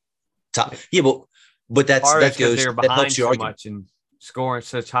 passing. Yeah, but But Part of it's because they were that behind helps your so argument. much and scoring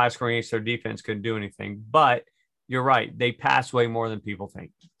such high scoring games, their defense couldn't do anything. But you're right. They pass way more than people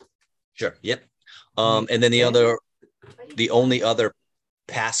think. Sure. Yep. And then the only other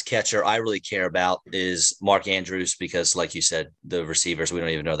pass catcher I really care about is Mark Andrews, because like you said, the receivers, we don't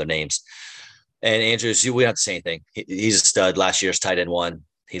even know their names. And Andrews, we don't have to say anything. He's a stud. Last year's tight end one.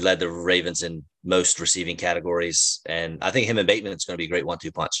 He led the Ravens in most receiving categories. And I think him and Bateman is going to be a great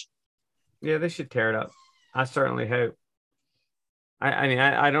 1-2 punch. Yeah, they should tear it up. I certainly hope. I mean,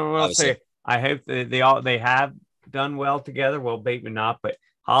 I don't want to say I hope that they have done well together. Well, Bateman not, but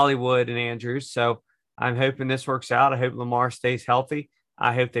Hollywood and Andrews. So I'm hoping this works out. I hope Lamar stays healthy.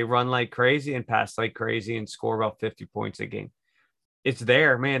 I hope they run like crazy and pass like crazy and score about 50 points a game. It's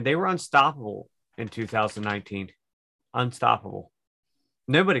there, man. They were unstoppable in 2019. Unstoppable.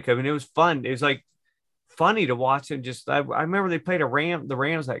 Nobody could. I mean, it was fun. It was like funny to watch them. I remember they played the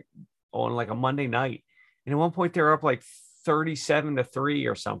Rams like on like a Monday night. And at one point they were up like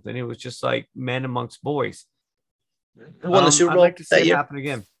 37-3 or something. It was just like men amongst boys. Who won the Super Bowl? I'd like to see it happen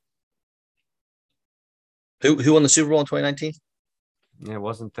again. Who won the Super Bowl in 2019? Yeah, it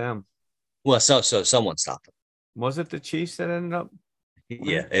wasn't them. Well, so someone stopped them. Was it the Chiefs that ended up?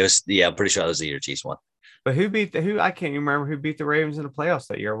 Yeah, it was. Yeah, I'm pretty sure it was the year Chiefs won. But who beat who? I can't even remember who beat the Ravens in the playoffs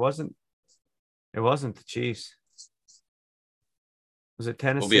that year. It wasn't the Chiefs. Was it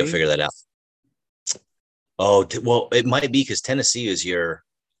Tennessee? We'll be able to figure that out. Oh, well, it might be because Tennessee is your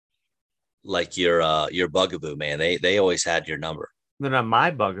bugaboo, man. They always had your number. They're not my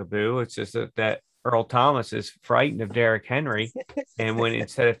bugaboo. It's just that Earl Thomas is frightened of Derrick Henry, and when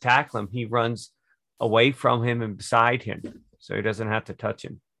instead of tackle him, he runs away from him and beside him, so he doesn't have to touch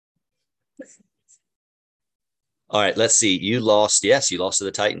him. All right, let's see. You lost. Yes, you lost to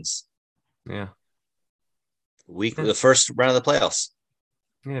the Titans. Yeah. The first round of the playoffs.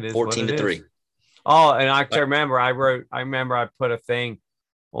 Yeah, it is 14-3. Oh, and I remember I put a thing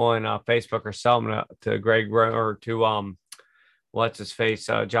on Facebook or something to Greg or to what's his face,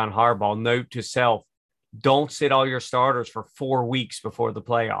 John Harbaugh. Note to self: don't sit all your starters for 4 weeks before the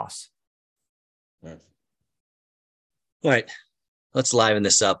playoffs. All right, let's liven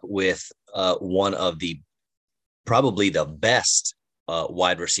this up with one of probably the best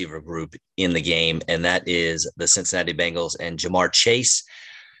wide receiver group in the game, and that is the Cincinnati Bengals and Jamar Chase.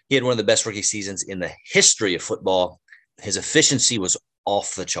 He had one of the best rookie seasons in the history of football. His efficiency was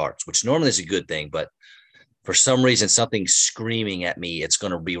off the charts, which normally is a good thing, but for some reason, something's screaming at me it's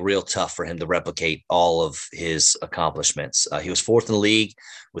going to be real tough for him to replicate all of his accomplishments. He was fourth in the league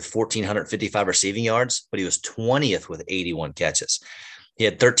with 1,455 receiving yards, but he was 20th with 81 catches. He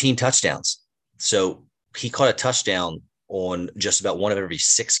had 13 touchdowns. So he caught a touchdown on just about one of every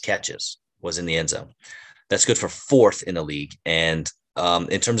 6 catches was in the end zone. That's good for fourth in the league. And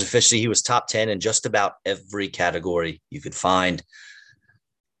in terms of efficiency, he was top 10 in just about every category you could find.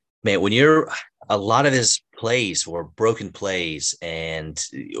 Man, a lot of his plays were broken plays and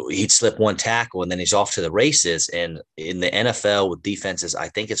he'd slip one tackle and then he's off to the races. And in the NFL with defenses, I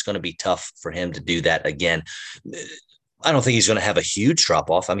think it's going to be tough for him to do that again. I don't think he's going to have a huge drop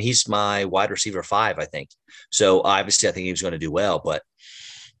off. I mean, he's my wide receiver 5, I think. So obviously I think he's going to do well, but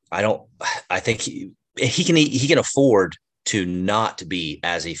I think he can afford to not be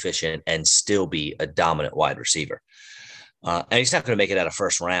as efficient and still be a dominant wide receiver. And he's not going to make it out of the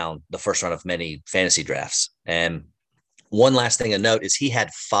first round of many fantasy drafts. And one last thing to note is he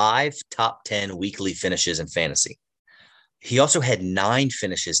had 5 top 10 weekly finishes in fantasy. He also had 9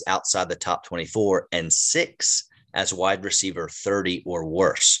 finishes outside the top 24 and 6 as wide receiver 30 or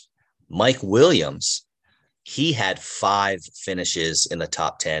worse. Mike Williams, he had 5 finishes in the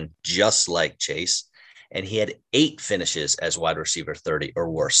top 10, just like Chase. And he had 8 finishes as wide receiver 30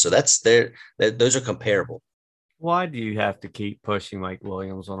 or worse. So those are comparable. Why do you have to keep pushing Mike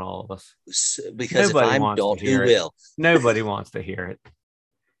Williams on all of us? Because nobody if I don't, who will? Nobody wants to hear it.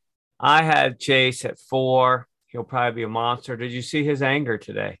 I had Chase at 4. He'll probably be a monster. Did you see his anger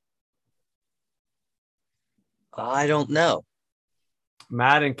today? I don't know.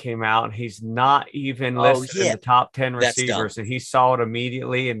 Madden came out and he's not even listed in the top 10 receivers, and he saw it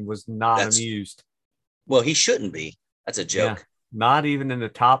immediately and was not amused. Well, he shouldn't be. That's a joke. Yeah, not even in the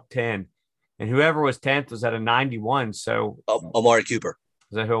top 10. And whoever was 10th was at a 91. So Amari Cooper.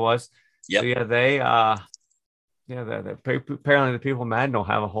 Is that who it was? Yep. So apparently the people in Madden don't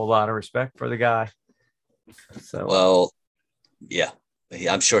have a whole lot of respect for the guy. So well, yeah.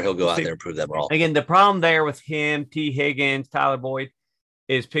 I'm sure he'll go out there and prove them wrong. Again, the problem there with him, T. Higgins, Tyler Boyd,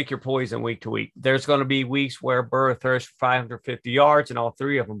 is pick your poison week to week. There's going to be weeks where Burrow throws for 550 yards and all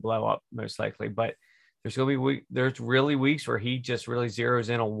 3 of them blow up, most likely. But there's really weeks where he just really zeroes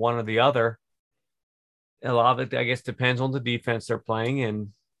in on one or the other, a lot of it, I guess, depends on the defense they're playing. And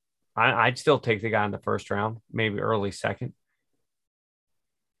I'd still take the guy in the first round, maybe early second.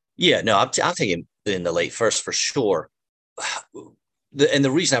 Yeah, no, I'll take him in the late first for sure. And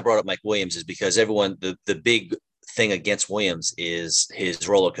the reason I brought up Mike Williams is because the big thing against Williams is his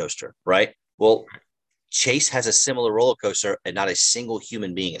roller coaster, right? Well, Chase has a similar roller coaster, and not a single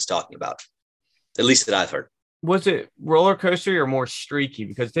human being is talking about it, at least that I've heard. Was it roller coaster or more streaky?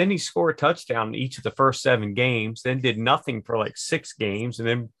 Because then he scored a touchdown in each of the first 7 games, then did nothing for like 6 games, and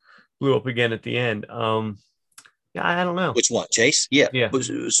then blew up again at the end. Yeah, I don't know. Which one, Chase? Yeah.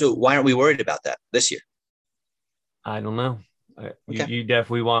 So why aren't we worried about that this year? I don't know. Okay. You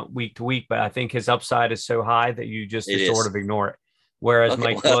definitely want week to week, but I think his upside is so high that you just sort of ignore it. Whereas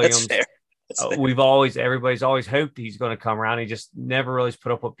Mike Williams, everybody's always hoped he's going to come around. He just never really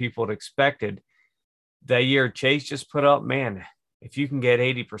put up what people had expected. That year, Chase just put up, man, if you can get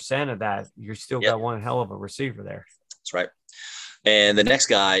 80% of that, you're still got one hell of a receiver there. That's right. And the next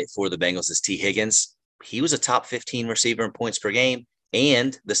guy for the Bengals is T. Higgins. He was a top 15 receiver in points per game,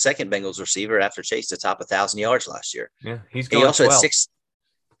 and the second Bengals receiver after Chase to top 1,000 yards last year. Yeah, he also had 6.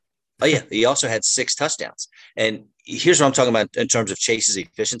 Oh yeah, he also had 6 touchdowns. And here's what I'm talking about in terms of Chase's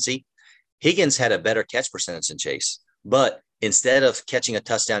efficiency. Higgins had a better catch percentage than Chase, but instead of catching a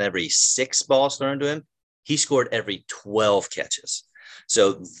touchdown every 6 balls thrown to him, he scored every 12 catches.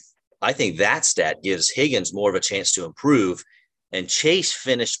 So I think that stat gives Higgins more of a chance to improve, and Chase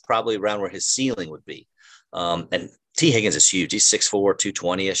finished probably around where his ceiling would be. And T. Higgins is huge. He's 6'4",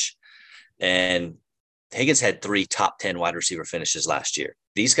 220-ish. And Higgins had 3 top 10 wide receiver finishes last year.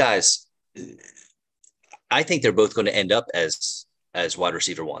 These guys, I think they're both going to end up as wide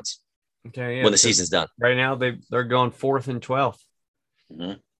receiver ones when the season's done. Right now, they're going 4th and 12th.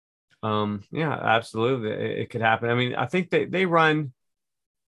 Mm-hmm. Yeah, absolutely. It could happen. I mean, I think they run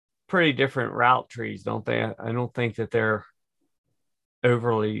pretty different route trees, don't they? I don't think that they're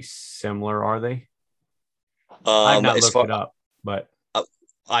overly similar, are they? I've not looked it up, but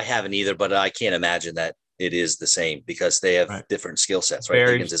I haven't either. But I can't imagine that it is the same because they have different skill sets, right?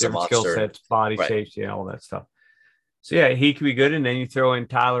 Very different skill sets, body shapes, all that stuff. So yeah, he could be good, and then you throw in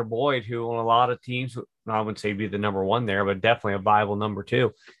Tyler Boyd, who on a lot of teams, I wouldn't say be the number 1 there, but definitely a viable number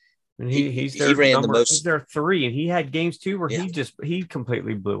 2. And he's their he's their 3, and he had games too where he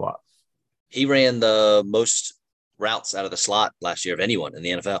completely blew up. He ran the most routes out of the slot last year of anyone in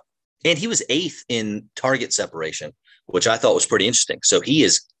the NFL. And he was 8th in target separation, which I thought was pretty interesting. So he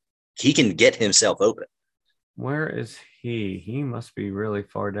can get himself open. Where is he? He must be really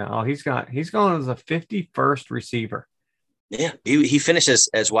far down. Oh, he's going as a 51st receiver. Yeah, he finished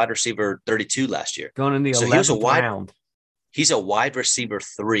as wide receiver 32 last year. Going in the 11th round. He's a wide receiver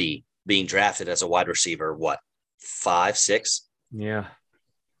 3 being drafted as a wide receiver, 5, 6? Yeah.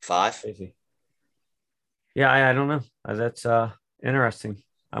 5? Crazy. Yeah, I don't know. That's interesting.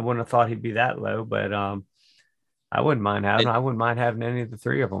 I wouldn't have thought he'd be that low, but I wouldn't mind having. I wouldn't mind having any of the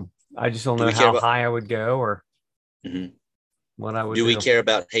 3 of them. I just don't know how high I would go or what I would do. Do we care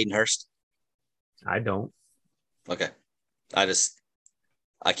about Hayden Hurst? I don't. Okay. I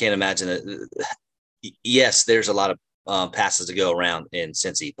can't imagine it. Yes, there's a lot of passes to go around in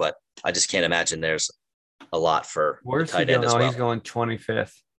Cincy, but I just can't imagine there's a lot for the tight end as well. He's going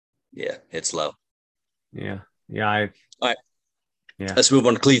 25th. Yeah, it's low. Yeah. All right. Yeah. Let's move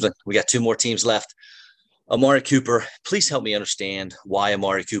on to Cleveland. We got 2 more teams left. Amari Cooper, please help me understand why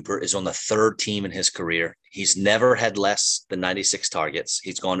Amari Cooper is on the 3rd team in his career. He's never had less than 96 targets.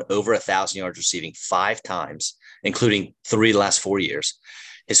 He's gone over 1,000 yards receiving 5 times, including 3 the last 4 years.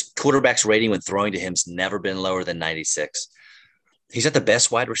 His quarterback's rating when throwing to him has never been lower than 96. He's not the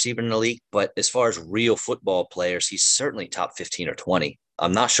best wide receiver in the league, but as far as real football players, he's certainly top 15 or 20.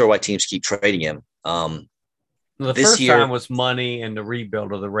 I'm not sure why teams keep trading him. The first time was money and the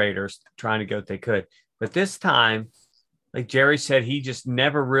rebuild of the Raiders trying to get what they could. But this time, like Jerry said, he just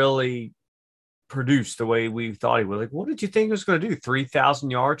never really produced the way we thought he would. Like, what did you think he was going to do? 3,000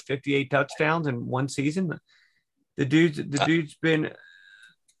 yards, 58 touchdowns in one season? The dude's been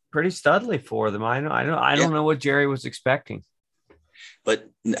pretty studly for them. I don't know what Jerry was expecting. But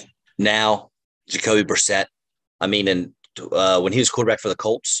now Jacoby Brissett, when he was quarterback for the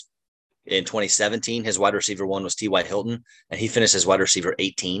Colts in 2017, his wide receiver 1 was T.Y. Hilton, and he finished as wide receiver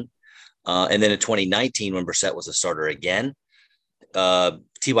 18. And then in 2019, when Brissett was a starter again,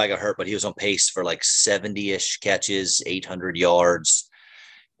 T.Y. got hurt, but he was on pace for like 70-ish catches, 800 yards.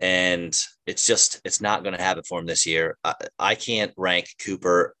 And it's not going to happen for him this year. I can't rank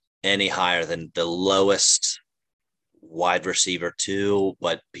Cooper any higher than the lowest wide receiver 2,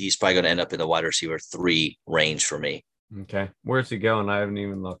 but he's probably going to end up in the wide receiver 3 range for me. Okay. Where's he going? I haven't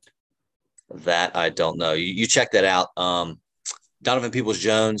even looked. That I don't know. You check that out. Donovan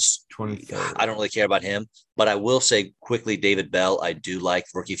Peoples-Jones, 23rd. I don't really care about him, but I will say quickly, David Bell, I do like,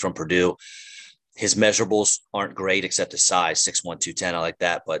 rookie from Purdue. His measurables aren't great except his size, 6'1", 210. I like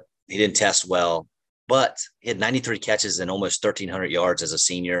that, but he didn't test well. But he had 93 catches and almost 1,300 yards as a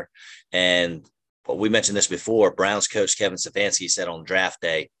senior. And we mentioned this before, Browns coach Kevin Stefanski said on draft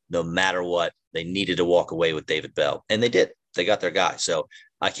day, no matter what, they needed to walk away with David Bell. And they did. They got their guy. So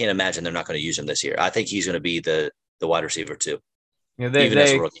I can't imagine they're not going to use him this year. I think he's going to be the wide receiver too. Yeah, Even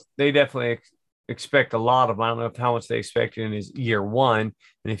as a rookie. They definitely expect a lot of him. I don't know how much they expect in his year one.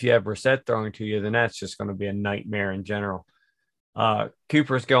 And if you have Brissett throwing to you, then that's just going to be a nightmare in general.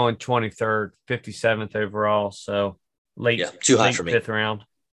 Cooper's going 23rd, 57th overall. So late, too high late for me. 5th round.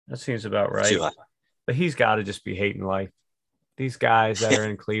 That seems about right. Too high. But he's got to just be hating life. These guys that are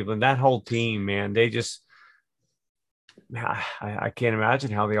in Cleveland, that whole team, man, they just I can't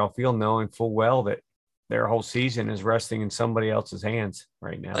imagine how they all feel knowing full well that their whole season is resting in somebody else's hands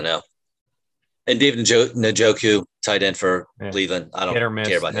right now. I know. And David Njoku, tight end for Cleveland. I don't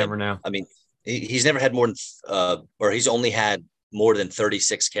care about never him. Know. I mean, he's never had more than or he's only had more than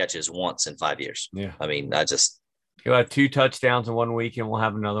 36 catches once in 5 years. Yeah. I mean, he'll have 2 touchdowns in 1 week and we'll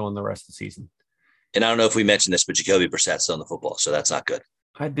have another one the rest of the season. And I don't know if we mentioned this, but Jacoby Brissett's still in the football, so that's not good.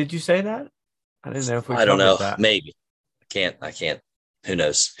 Did you say that? I didn't know if we I don't know. That. Maybe. I can't. Who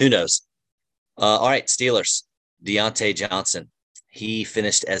knows? All right, Steelers. Deontay Johnson. He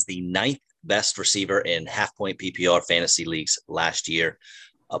finished as the 9th best receiver in half-point PPR fantasy leagues last year.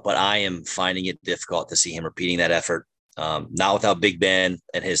 But I am finding it difficult to see him repeating that effort. Not without Big Ben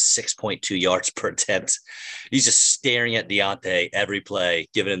and his 6.2 yards per attempt. He's just staring at Deontay every play,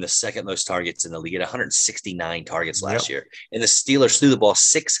 giving him the second most targets in the league at 169 targets last year. And the Steelers threw the ball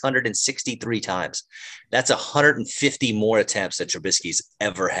 663 times. That's 150 more attempts that Trubisky's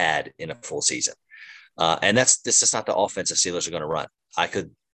ever had in a full season. And this is not the offense the Steelers are going to run. I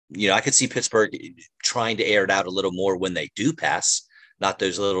could see Pittsburgh trying to air it out a little more when they do pass, not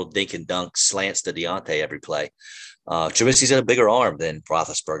those little dink and dunk slants to Deontay every play. Trubisky's got a bigger arm than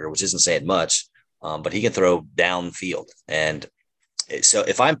Roethlisberger, which isn't saying much, but he can throw downfield. And so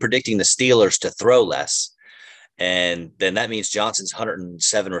if I'm predicting the Steelers to throw less, and then that means Johnson's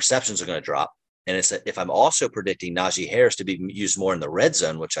 107 receptions are going to drop. And if I'm also predicting Najee Harris to be used more in the red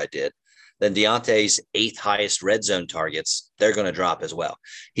zone, which I did, then Deontay's 8th highest red zone targets, they're going to drop as well.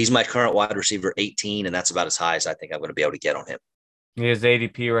 He's my current wide receiver 18, and that's about as high as I think I'm going to be able to get on him. He has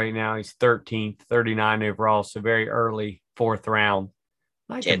ADP right now. He's 13th, 39 overall, so very early 4th round.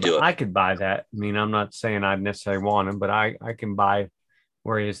 I could buy that. I mean, I'm not saying I'd necessarily want him, but I can buy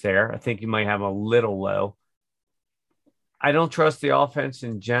where he is there. I think you might have him a little low. I don't trust the offense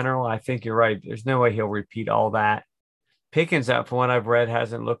in general. I think you're right. There's no way he'll repeat all that. Pickens, from what I've read,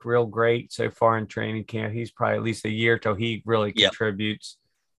 hasn't looked real great so far in training camp. He's probably at least a year till he really contributes.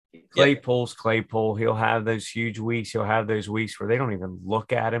 Claypool's Claypool. He'll have those huge weeks. He'll have those weeks where they don't even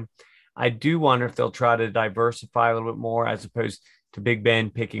look at him. I do wonder if they'll try to diversify a little bit more as opposed to Big Ben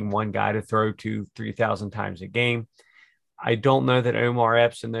picking one guy to throw to 3,000 times a game. I don't know that Omar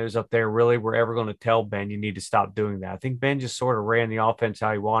Epps and those up there really were ever going to tell Ben you need to stop doing that. I think Ben just sort of ran the offense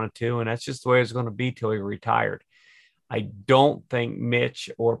how he wanted to, and that's just the way it's going to be till he retired. I don't think Mitch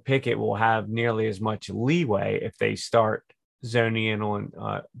or Pickett will have nearly as much leeway if they start zoning in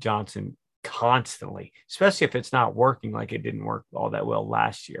on Johnson constantly, especially if it's not working like it didn't work all that well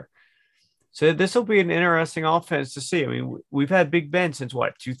last year. So this will be an interesting offense to see. I mean, we've had Big Ben since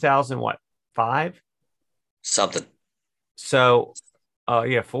 2005? Something. So,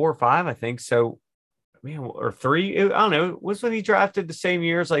 4 or 5, I think. So, or 3. I don't know. Was when he drafted the same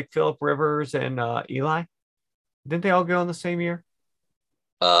year as like Phillip Rivers and Eli? Didn't they all go in the same year?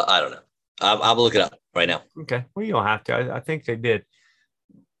 I don't know. I'll look it up right now. Okay. Well, you don't have to. I think they did.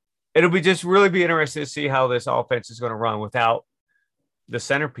 It'll be just really be interesting to see how this offense is going to run without the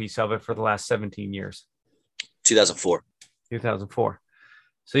centerpiece of it for the last 17 years. 2004.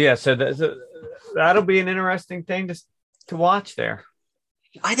 So that'll be an interesting thing to watch there.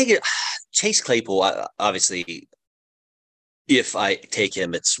 I think Chase Claypool, obviously, if I take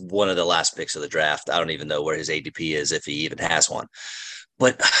him, it's one of the last picks of the draft. I don't even know where his ADP is, if he even has one.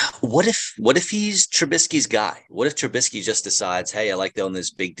 But what if he's Trubisky's guy? What if Trubisky just decides, hey, I like to own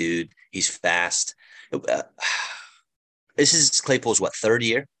this big dude. He's fast. This is Claypool's, 3rd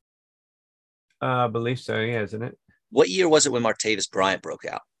year? I believe so, yeah, isn't it? What year was it when Martavis Bryant broke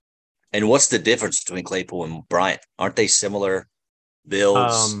out? And what's the difference between Claypool and Bryant? Aren't they similar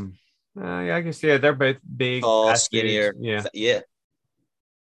builds? Yeah, I guess, they're both big. Tall, skinnier. Yeah. I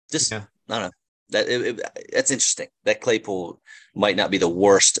don't know. That's interesting. That Claypool might not be the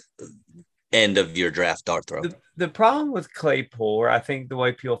worst end of your draft dart throw. The problem with Claypool, or I think the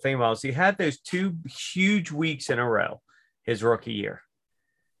way people think about it, is he had those 2 huge weeks in a row his rookie year.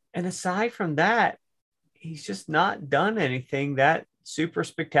 And aside from that, he's just not done anything that super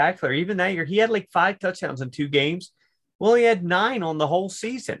spectacular. Even that year, he had like 5 touchdowns in 2 games. Well, he had 9 on the whole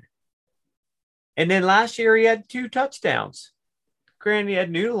season. And then last year, he had 2 touchdowns. Granted, he had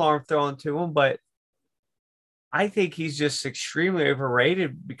noodle arm thrown to him, but I think he's just extremely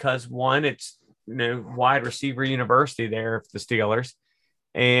overrated because, one, it's wide receiver university there for the Steelers.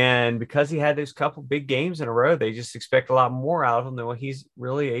 And because he had those couple big games in a row, they just expect a lot more out of him than what he's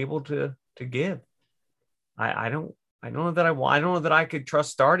really able to give. I don't know that I could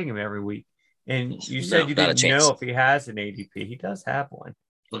trust starting him every week. And you said you didn't know if he has an ADP. He does have one.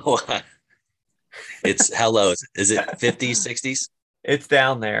 It's how low is it? 50s, 60s? It's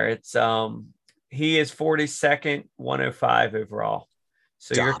down there. It's he is 42nd, 105 overall.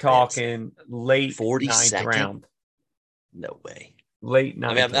 So you're talking late 42nd? 9th round. No way. Late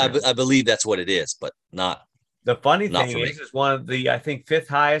 9th. I mean, I believe that's what it is, but not. The funny thing is one of the, I think, 5th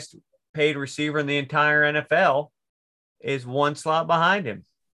highest paid receiver in the entire NFL is 1 slot behind him,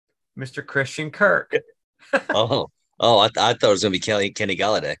 Mr. Christian Kirk. I thought it was going to be Kenny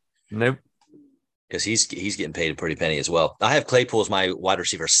Galladay. Nope. Because he's getting paid a pretty penny as well. I have Claypool as my wide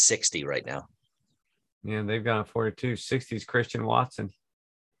receiver 60 right now. Yeah, they've got 42. 60's Christian Watson.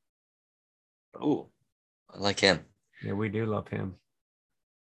 Oh, I like him. Yeah, we do love him.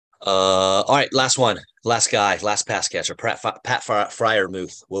 All right, last one. Last guy, last pass catcher, Pat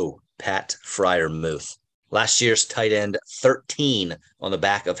Freiermuth. Whoa, Pat Freiermuth. Last year's tight end 13 on the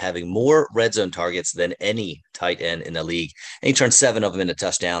back of having more red zone targets than any tight end in the league. And he turned 7 of them into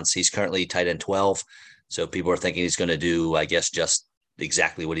touchdowns. He's currently tight end 12. So people are thinking he's going to do, I guess, just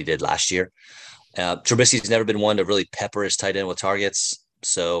exactly what he did last year. Trubisky's never been one to really pepper his tight end with targets.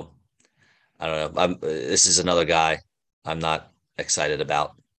 So I don't know. This is another guy I'm not excited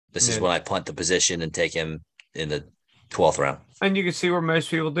about. This is when I punt the position and take him in the 12th round. And you can see where most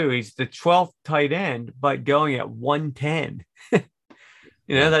people do. He's the 12th tight end, but going at 110.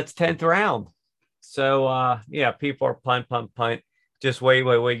 That's 10th round. So, people are punt. Just wait.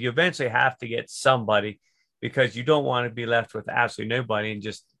 You eventually have to get somebody because you don't want to be left with absolutely nobody and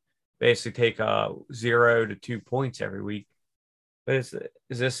just basically take 0 to 2 points every week. But is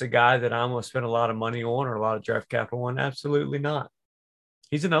this a guy that I'm going to spend a lot of money on or a lot of draft capital on? Absolutely not.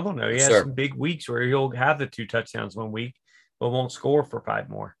 He's another one, though. He has some big weeks where he'll have the 2 touchdowns one week, but won't score for 5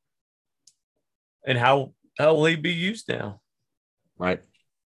 more. And how will he be used now? Right.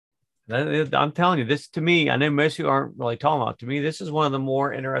 I'm telling you, this to me, I know most people aren't really talking about. To me, this is one of the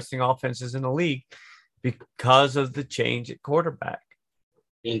more interesting offenses in the league because of the change at quarterback.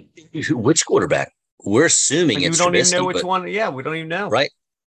 Which quarterback? We're assuming it's Trubisky. We don't even know which one. Yeah, we don't even know. Right.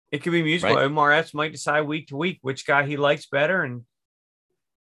 It could be musical. Right. Omar Epps might decide week to week which guy he likes better, and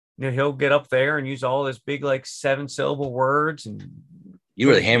he'll get up there and use all his big 7-syllable words and you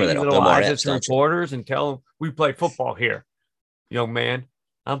really hammer that on Omar Epps reporters and tell them we play football here, young man.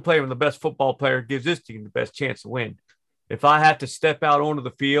 I'm playing with the best football player gives this team the best chance to win. If I have to step out onto the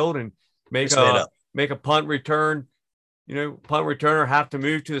field and make a punt return, punt returner have to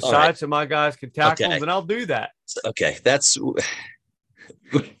move to the side so my guys can tackle them, then I'll do that. Okay, that's you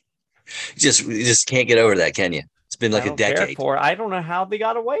just can't get over that, can you? It's been like a decade. I don't know how they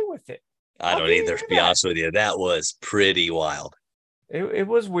got away with it. I don't either, to be honest with you. That was pretty wild. It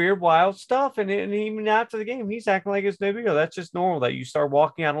was weird, wild stuff. And even after the game, he's acting like it's no big deal. That's just normal that you start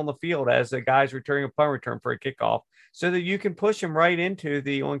walking out on the field as the guy's returning a punt return for a kickoff so that you can push him right into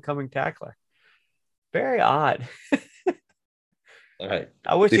the oncoming tackler. Very odd. All right.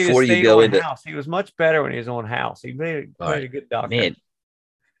 I wish he had stayed on house. He was much better when he was on house. He played a good doctor. Man,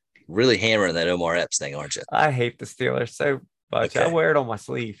 really hammering that Omar Epps thing, aren't you? I hate the Steelers so much. Okay. I wear it on my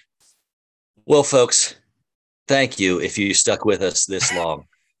sleeve. Well, folks, thank you if you stuck with us this long.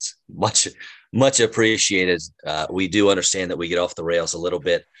 It's much appreciated. We do understand that we get off the rails a little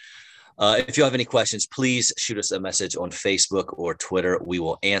bit. If you have any questions, please shoot us a message on Facebook or Twitter. We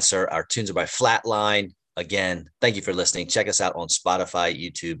will answer. Our tunes are by Flatline. Again, thank you for listening. Check us out on Spotify,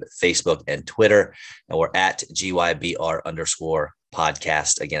 YouTube, Facebook, and Twitter. And we're at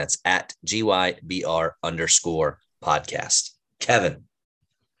GYBR_podcast. Again, it's at GYBR_podcast. Kevin,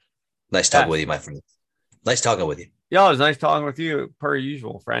 nice talking with you, my friend. Nice talking with you. Yeah, it was nice talking with you, per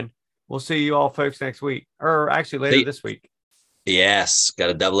usual, friend. We'll see you all folks next week, or actually later this week. Yes, got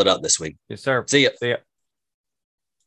to double it up this week. Yes, sir. See ya. See ya.